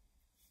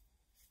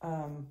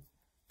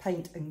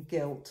paint and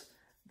gilt,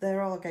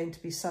 there are going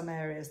to be some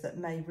areas that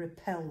may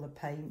repel the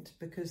paint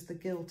because the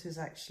gilt has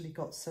actually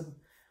got some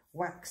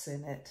wax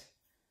in it.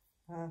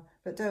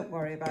 But don't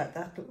worry about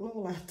that, it will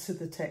all add to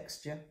the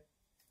texture.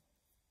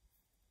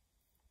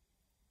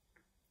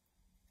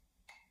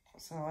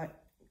 So I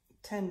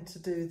tend to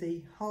do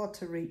the hard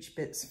to reach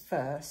bits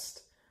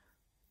first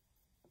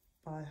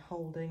by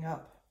holding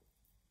up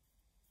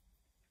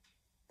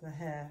the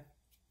hair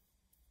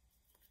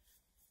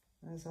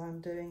as I'm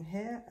doing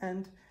here.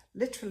 And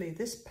literally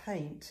this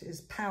paint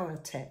is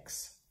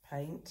Powertex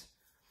paint,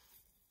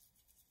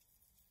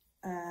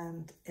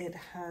 and it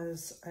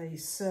has a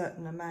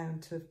certain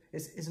amount of,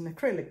 is an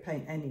acrylic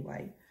paint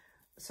anyway,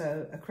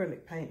 so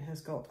acrylic paint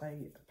has got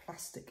a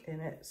plastic in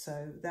it,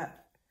 so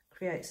that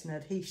creates an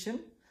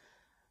adhesion.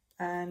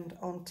 And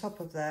on top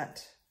of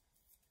that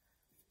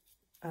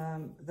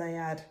they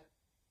add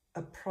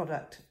a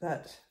product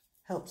that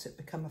helps it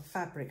become a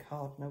fabric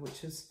hardener,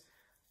 which is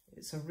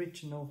its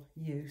original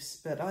use,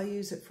 but I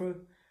use it for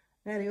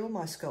nearly all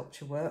my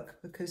sculpture work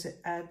because it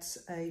adds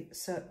a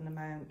certain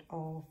amount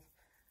of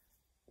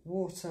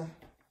water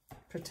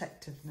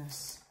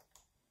protectiveness.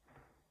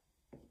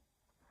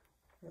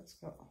 That's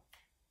got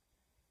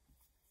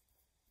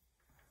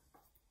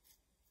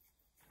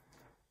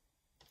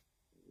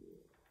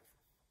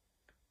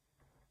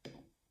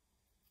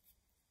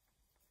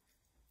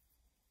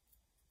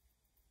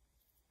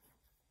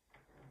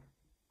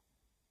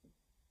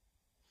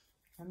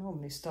I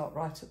normally start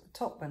right at the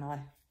top when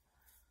I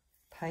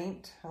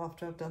paint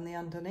after I've done the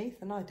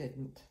underneath, and I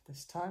didn't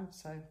this time,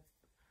 so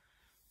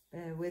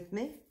bear with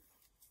me.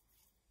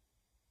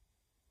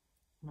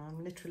 And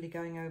I'm literally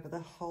going over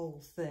the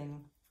whole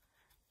thing.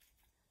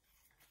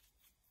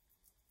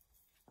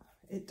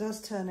 It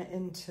does turn it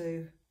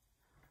into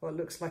what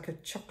looks like a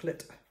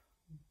chocolate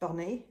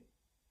bunny,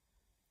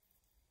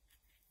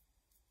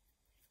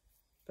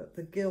 but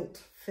the gilt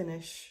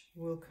finish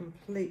will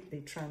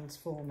completely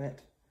transform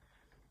it.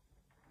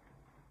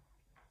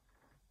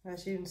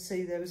 As you can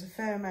see, there was a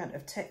fair amount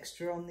of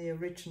texture on the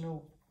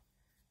original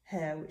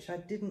hair, which I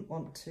didn't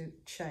want to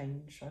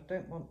change. I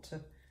don't want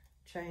to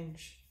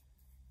change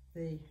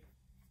the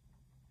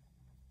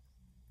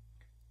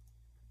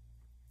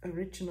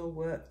original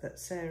work that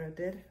Sarah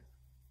did.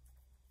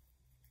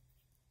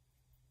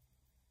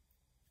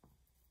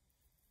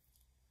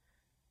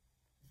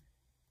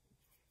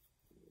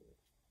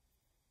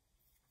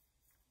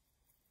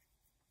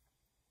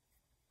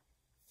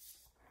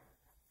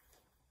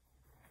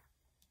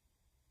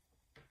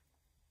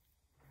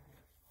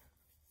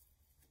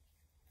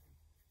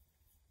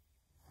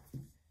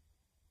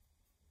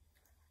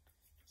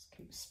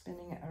 Keep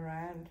spinning it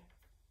around.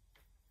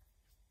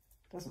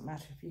 Doesn't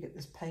matter if you get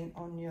this paint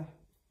on your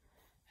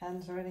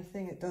hands or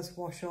anything, it does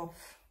wash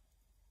off.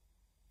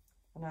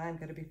 And I am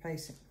going to be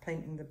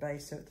painting the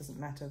base, so it doesn't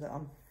matter that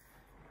I'm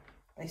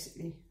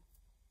basically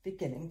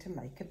beginning to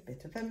make a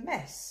bit of a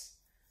mess,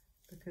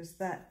 because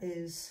that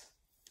is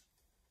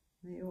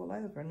me all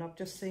over. And I've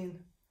just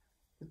seen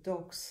the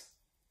dogs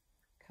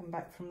come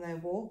back from their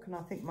walk, and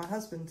I think my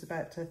husband's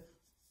about to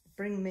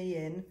bring me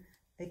in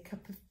a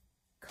cup of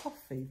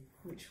coffee,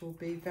 which will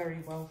be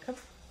very welcome.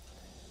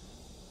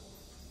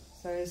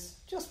 So he's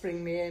just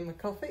bring me in my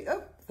coffee.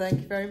 Oh,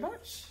 thank you very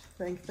much.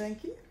 Thank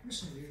you.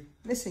 Missing you.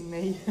 Missing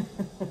me.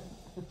 There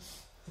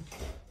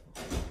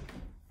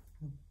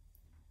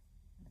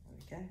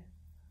we go.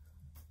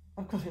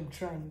 I've got him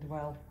trained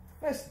well,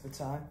 most of the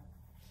time.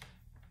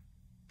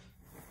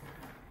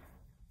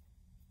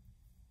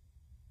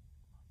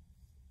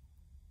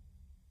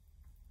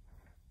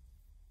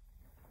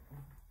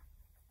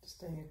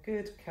 Just doing a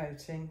good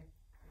coating.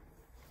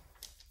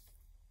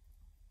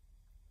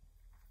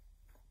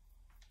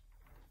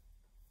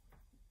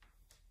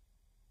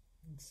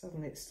 And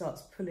suddenly it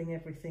starts pulling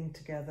everything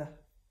together.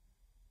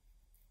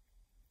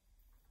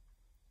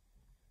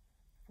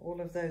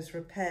 All of those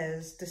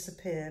repairs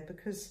disappear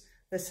because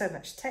there's so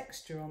much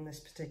texture on this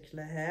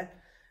particular hair.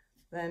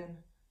 Then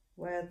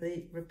where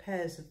the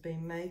repairs have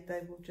been made,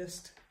 they will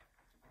just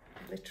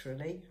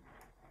literally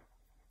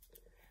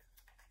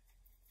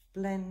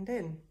blend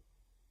in.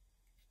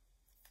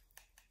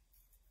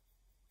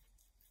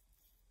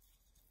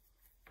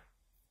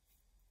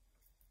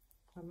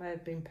 I may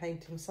have been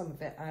painting some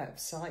of it out of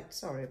sight,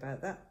 sorry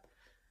about that.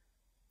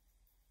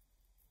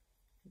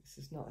 This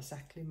is not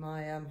exactly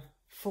my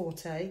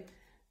forte.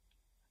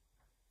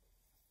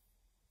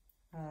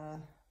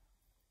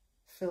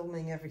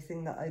 Filming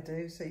everything that I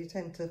do, so you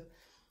tend to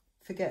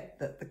forget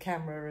that the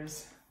camera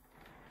is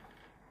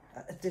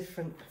at a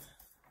different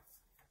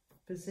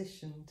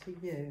position to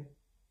you.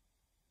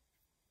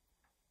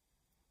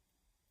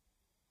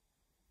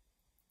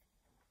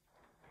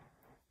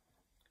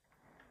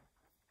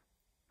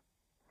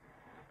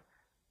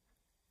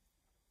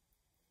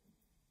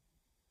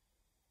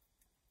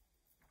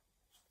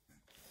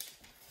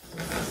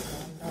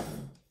 Stand up,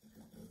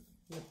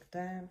 look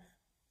down.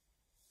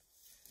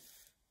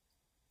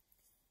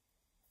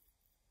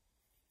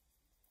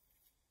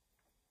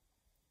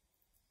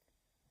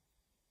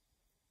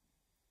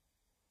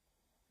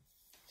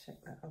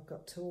 Check that I've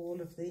got to all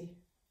of the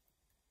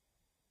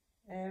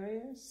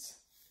areas.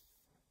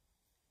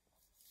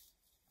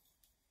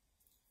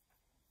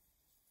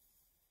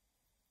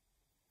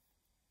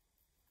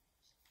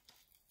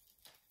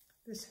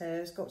 This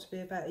hair's got to be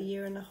about 1.5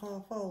 years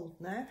old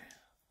now,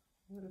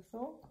 I would have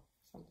thought,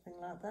 something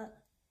like that.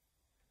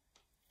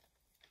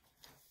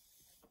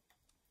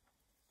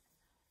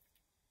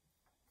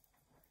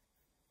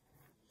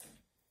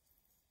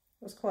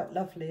 What's quite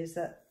lovely is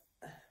that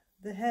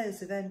the hairs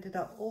have ended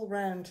up all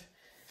round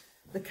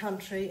the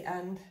country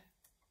and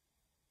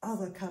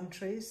other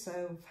countries.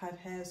 So I've had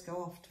hairs go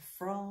off to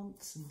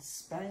France and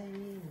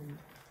Spain and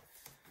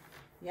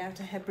the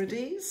Outer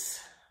Hebrides,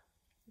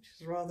 which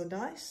is rather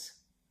nice.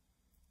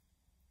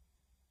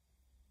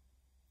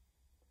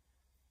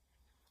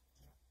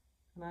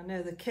 And I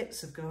know the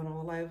kits have gone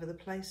all over the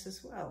place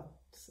as well.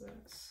 So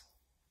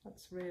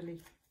that's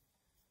really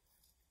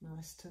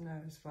nice to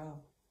know as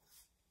well.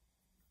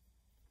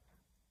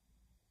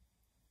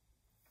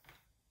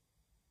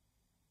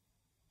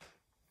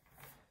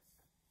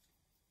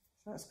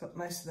 So that's got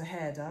most of the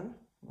hair done.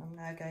 I'm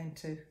now going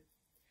to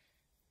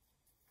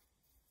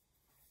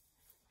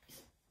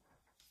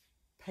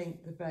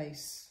paint the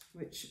base,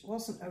 which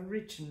wasn't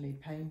originally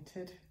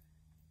painted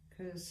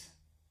because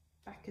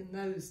back in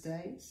those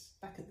days,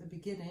 back at the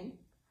beginning,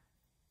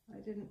 I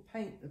didn't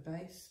paint the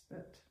base,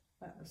 but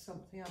that was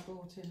something I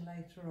brought in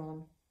later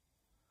on.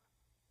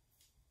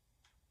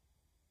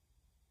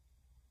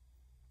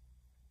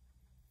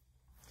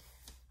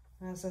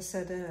 As I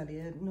said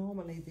earlier,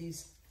 normally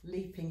these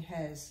leaping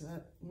hairs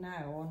are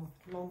now on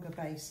longer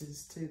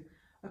bases to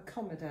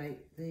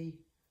accommodate the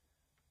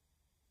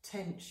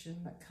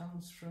tension that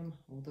comes from,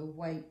 or the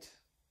weight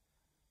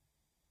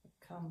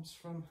that comes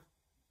from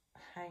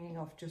hanging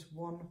off just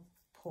one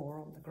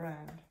paw on the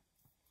ground.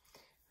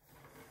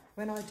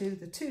 When I do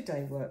the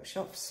 2-day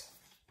workshops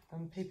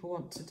and people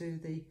want to do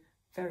the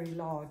very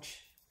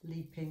large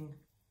leaping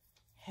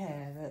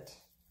hair that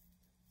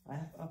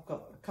I've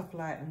got a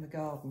couple out in the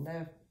garden,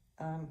 they're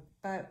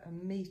about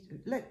 1 metre,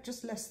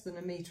 just less than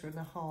 1.5 meters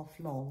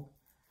long.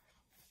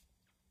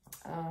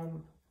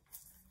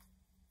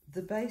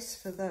 The base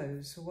for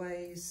those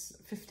weighs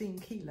 15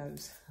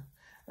 kilos.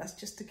 That's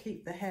just to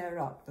keep the hair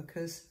up,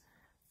 because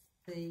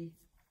the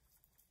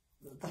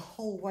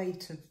whole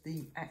weight of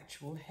the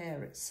actual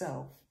hair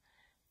itself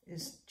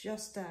is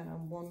just down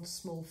on one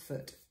small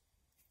foot.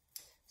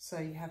 So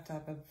you have to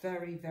have a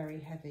very, very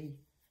heavy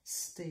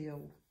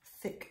steel,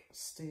 thick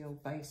steel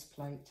base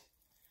plate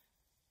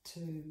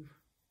to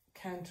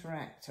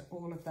counteract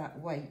all of that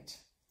weight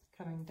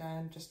coming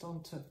down just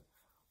onto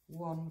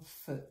 1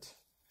 foot.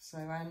 So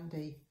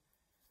Andy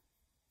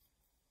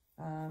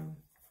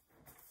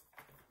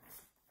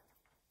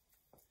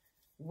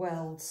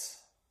welds.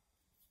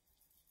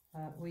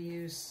 We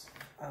use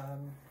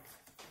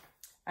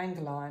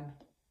angle iron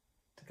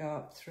to go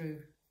up through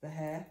the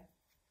hare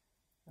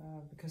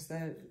because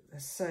there's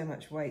so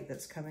much weight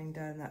that's coming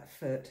down that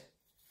foot.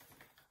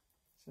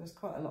 So there's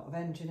quite a lot of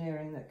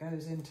engineering that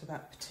goes into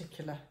that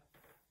particular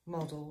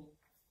model.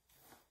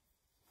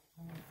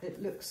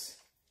 It looks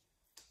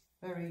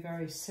very,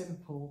 very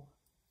simple,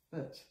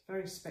 but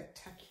very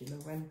spectacular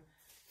when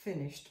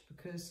finished,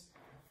 because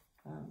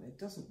it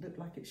doesn't look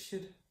like it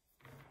should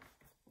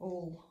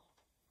all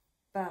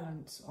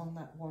balance on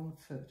that one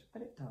foot,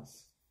 but it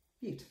does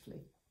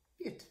beautifully,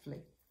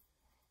 beautifully.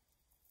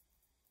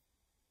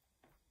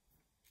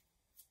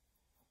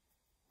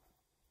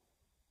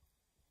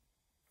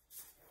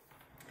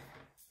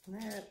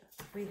 And there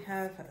we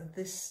have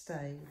this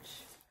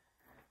stage.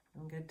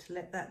 I'm going to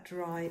let that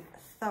dry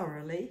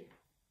thoroughly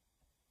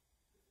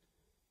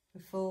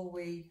before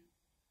we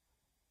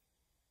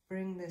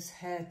bring this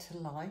hare to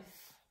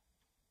life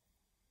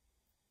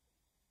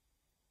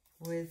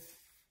with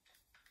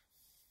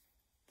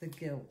the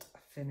gilt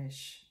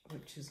finish,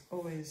 which is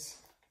always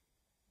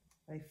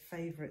a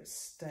favourite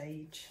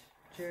stage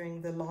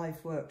during the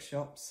live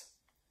workshops.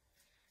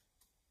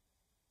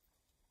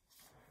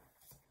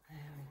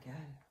 There we go.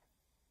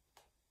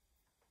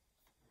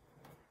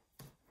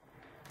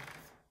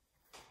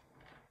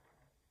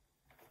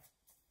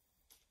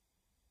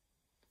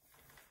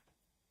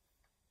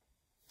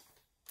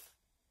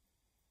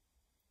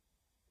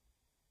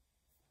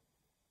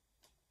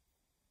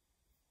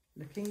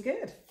 Looking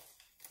good.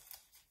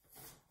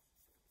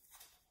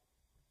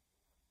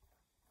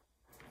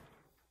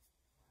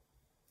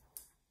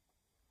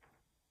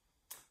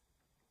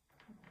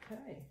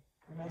 Okay,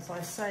 and as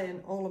I say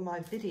in all of my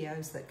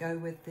videos that go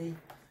with the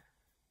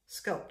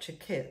sculpture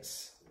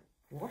kits,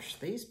 wash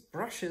these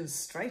brushes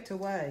straight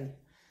away,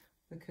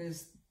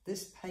 because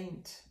this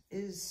paint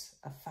is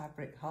a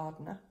fabric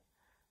hardener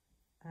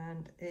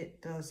and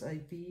it does a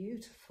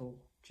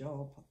beautiful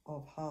job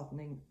of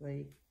hardening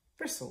the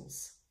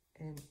bristles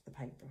in the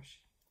paintbrush.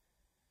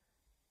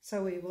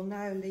 So we will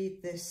now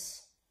leave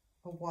this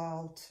a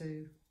while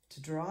to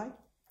dry,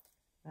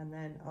 and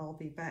then I'll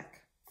be back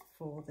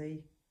for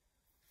the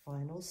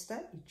final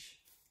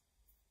stage.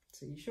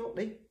 See you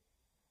shortly.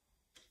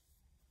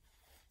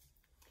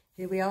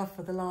 Here we are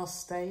for the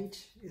last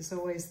stage. It's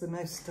always the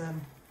most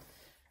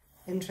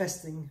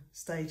interesting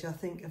stage, I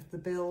think, of the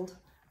build,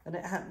 and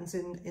it happens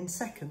in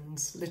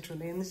seconds,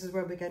 literally. And this is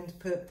where we're going to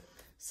put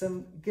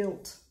some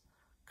gilt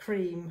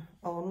cream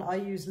on. I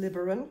use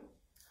Liberan.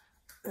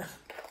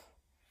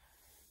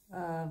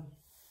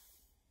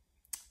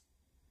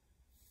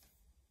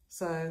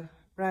 So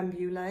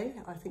Rambouillet,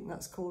 I think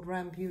that's called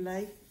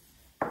Rambouillet.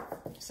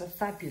 It's a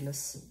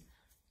fabulous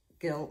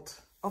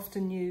gilt,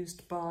 often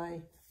used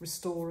by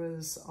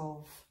restorers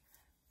of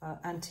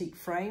antique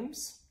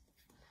frames.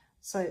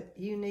 So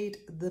you need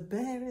the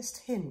barest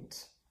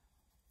hint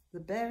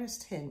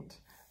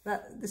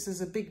that this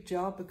is a big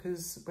jar,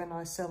 because when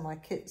I sell my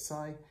kits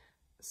I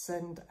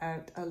send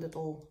out a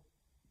little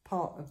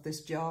part of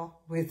this jar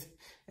with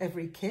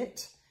every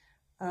kit,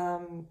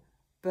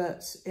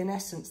 but in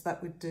essence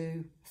that would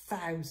do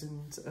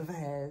thousands of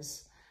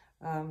hares.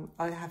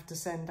 I have to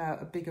send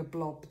out a bigger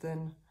blob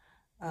than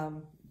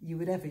you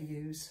would ever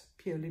use,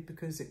 purely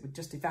because it would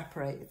just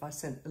evaporate if I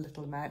sent a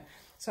little amount.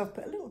 So I've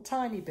put a little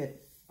tiny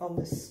bit on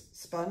this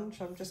sponge.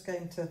 I'm just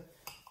going to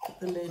put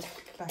the lid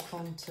back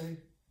onto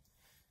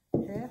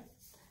here,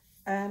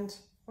 and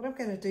what I'm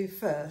going to do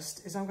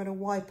first is I'm going to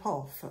wipe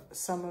off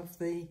some of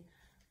the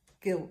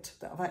gilt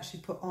that I've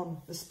actually put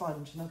on the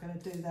sponge, and I'm going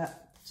to do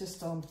that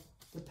just on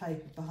the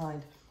paper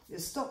behind.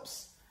 It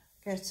stops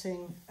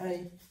getting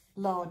a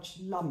large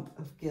lump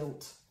of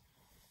gilt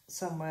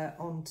somewhere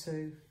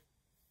onto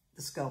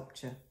the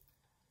sculpture.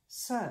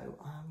 So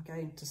I'm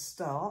going to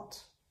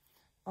start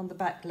on the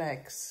back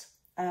legs,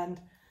 and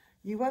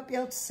you won't be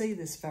able to see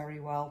this very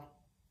well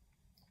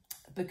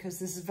because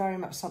this is very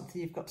much something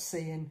you've got to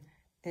see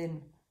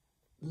in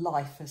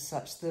life as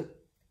such.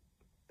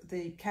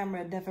 The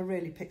camera never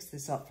really picks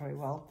this up very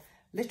well.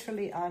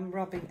 Literally, I'm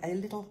rubbing a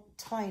little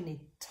tiny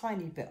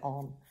bit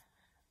on,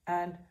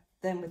 and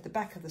then with the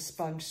back of the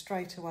sponge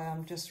straight away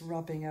I'm just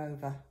rubbing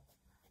over.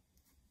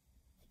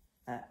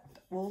 And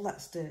all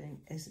that's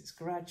doing is it's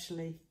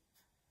gradually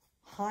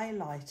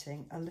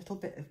highlighting a little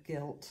bit of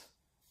gilt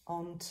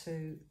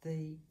onto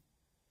the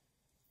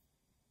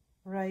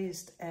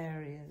raised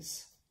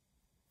areas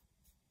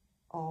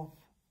of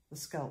the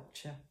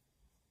sculpture.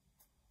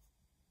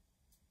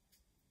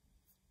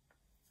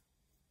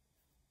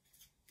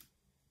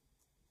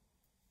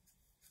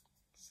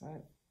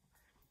 So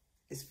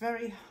it's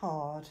very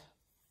hard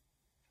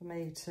for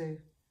me to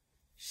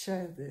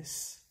show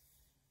this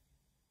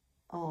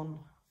on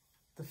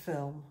the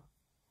film,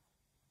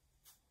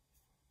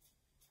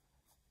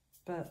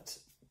 but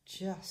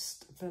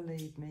just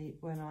believe me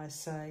when I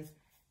say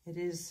it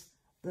is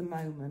the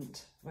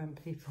moment when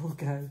people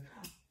go,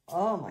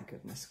 oh my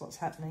goodness, what's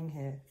happening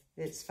here?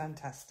 It's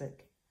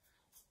fantastic.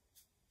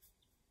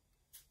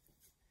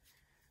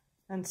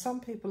 And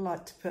some people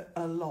like to put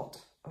a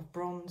lot of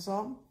bronze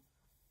on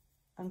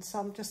and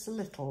some just a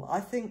little. I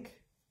think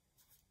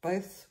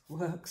both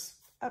works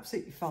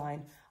absolutely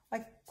fine.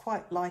 I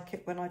quite like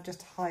it when I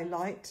just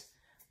highlight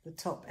the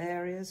top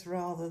areas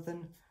rather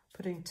than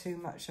putting too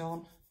much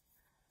on.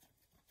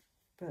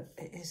 But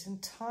it is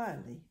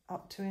entirely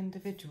up to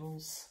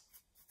individuals.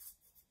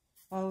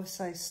 I always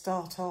say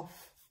start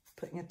off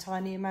putting a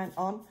tiny amount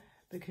on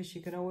because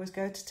you can always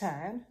go to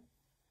town.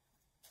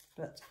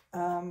 But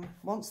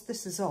once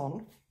this is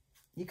on,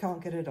 you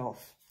can't get it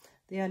off.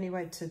 The only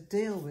way to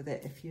deal with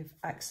it if you've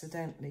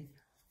accidentally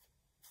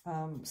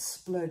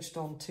splurged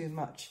on too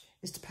much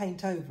is to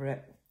paint over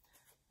it.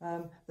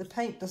 The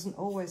paint doesn't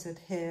always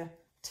adhere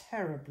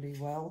terribly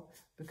well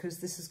because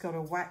this has got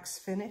a wax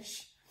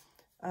finish,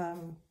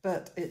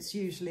 but it's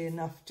usually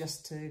enough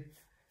just to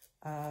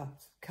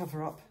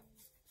cover up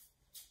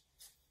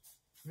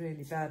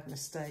really bad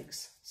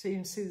mistakes. So you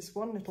can see this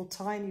one little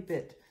tiny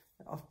bit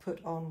that I've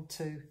put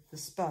onto the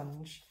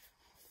sponge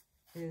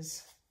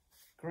is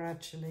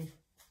gradually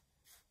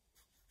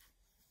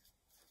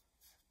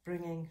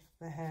bringing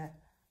the hair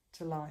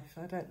to life.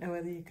 I don't know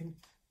whether you can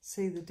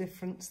see the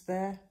difference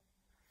there.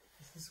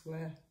 This is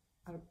where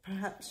I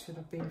perhaps should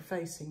have been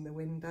facing the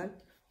window.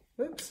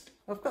 Whoops,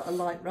 I've got a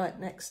light right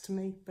next to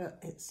me, but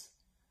it's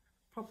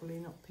probably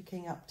not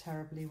picking up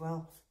terribly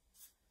well.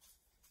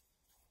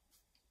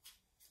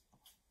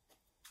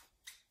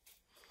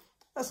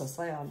 As I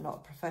say, I'm not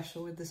a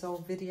professional with this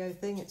old video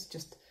thing. It's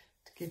just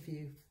to give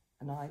you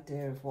an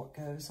idea of what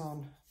goes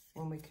on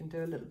when we can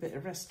do a little bit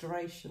of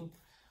restoration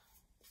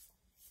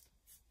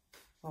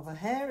of a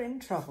hare in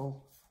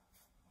trouble.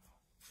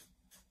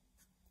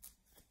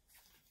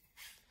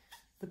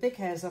 The big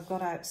hares I've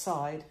got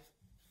outside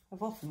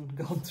have often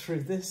gone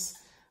through this,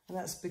 and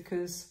that's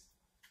because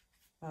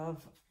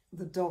of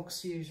the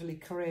dogs usually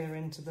career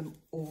into them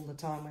all the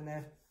time when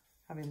they're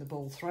having the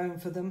ball thrown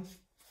for them.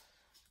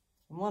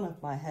 And one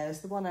of my hares,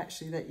 the one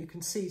actually that you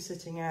can see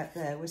sitting out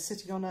there, was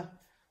sitting on a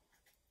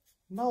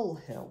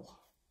molehill.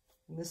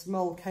 And this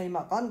mole came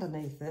up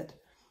underneath it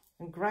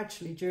and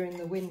gradually during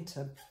the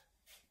winter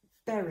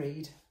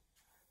buried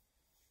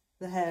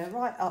the hare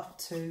right up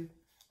to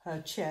her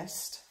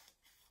chest.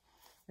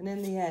 And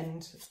in the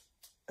end,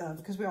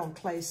 because we're on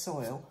clay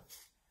soil,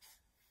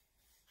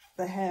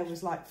 the hare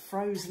was like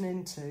frozen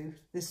into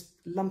this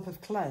lump of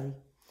clay.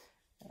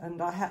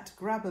 And I had to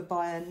grab her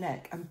by her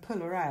neck and pull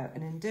her out.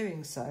 And in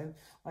doing so,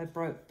 I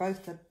broke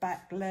both her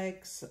back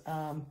legs.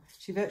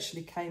 She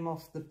virtually came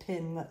off the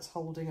pin that's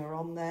holding her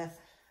on there.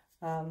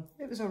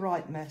 It was a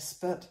right mess,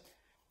 but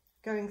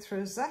going through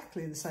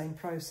exactly the same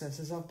process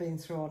as I've been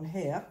through on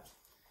here,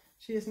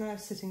 she is now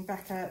sitting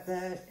back out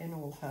there in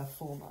all her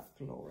former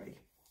glory.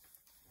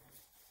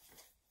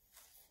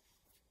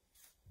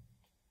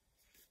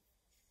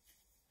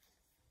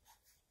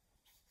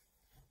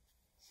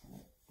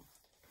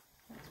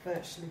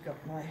 Virtually got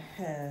my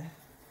hair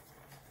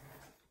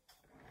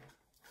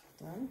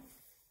done.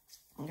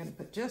 I'm going to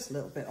put just a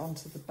little bit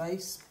onto the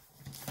base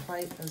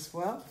plate as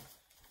well.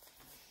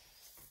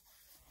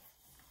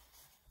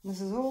 This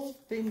has all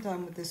been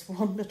done with this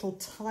one little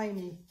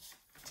tiny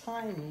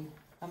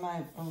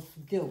amount of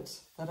gilt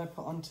that I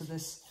put onto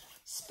this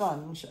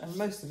sponge, and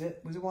most of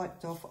it was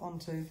wiped off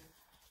onto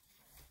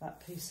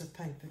that piece of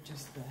paper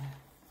just there.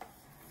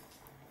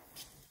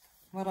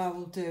 What I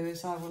will do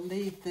is I will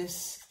leave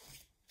this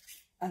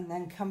and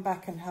then come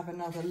back and have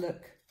another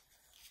look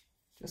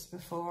just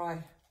before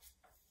I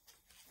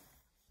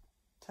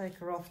take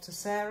her off to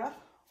Sarah,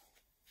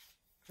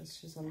 because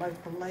she's a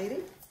local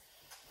lady.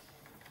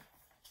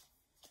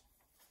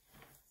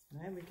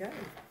 There we go.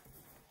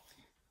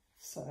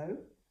 So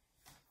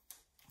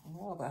I'm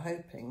rather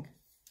hoping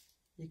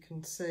you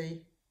can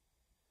see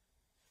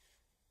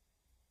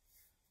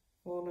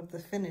all of the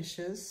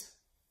finishes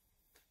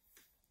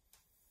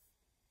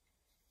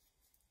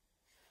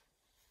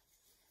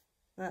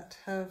that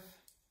have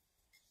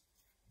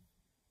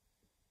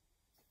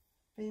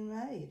been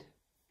made.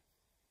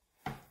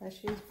 There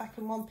she is, back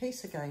in one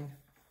piece again.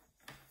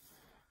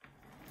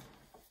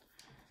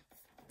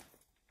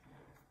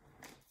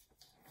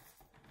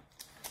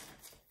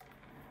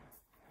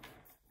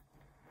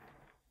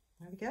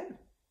 There we go.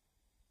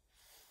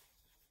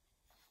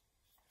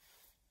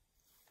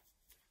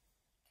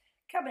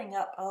 Coming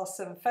up are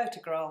some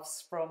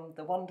photographs from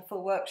the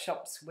wonderful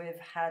workshops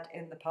we've had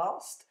in the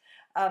past.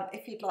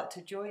 If you'd like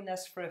to join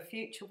us for a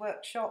future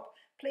workshop,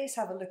 please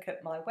have a look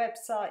at my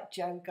website,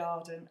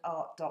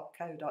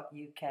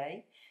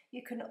 jogardenart.co.uk.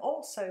 You can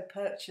also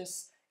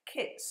purchase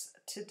kits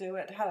to do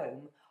at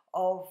home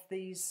of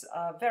these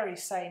very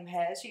same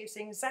hares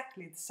using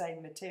exactly the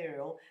same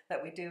material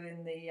that we do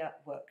in the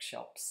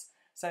workshops.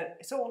 So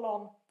it's all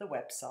on the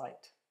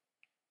website.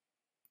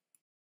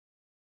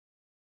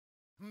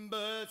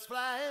 Birds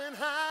flying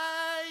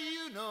high,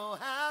 you know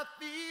how I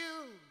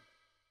feel.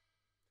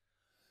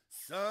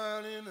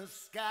 Sun in the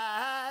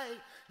sky,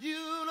 you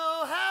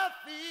know how I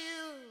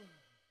feel.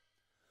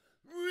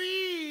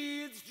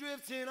 Reeds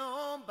drifting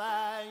on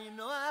by, you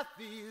know how I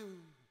feel.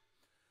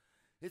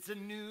 It's a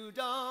new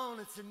dawn,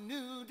 it's a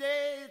new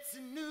day, it's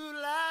a new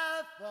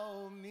life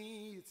for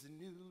me. It's a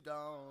new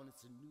dawn,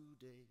 it's a new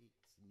day, it's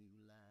a new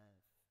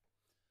life.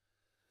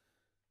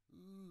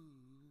 Ooh.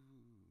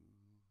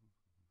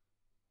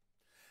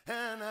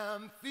 And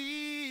I'm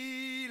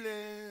feeling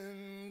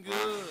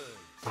good.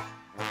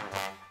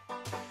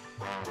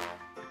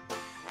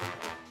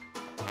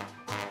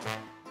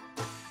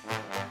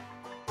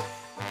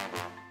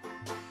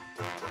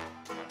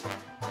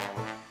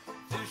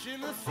 Fish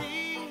in the sea.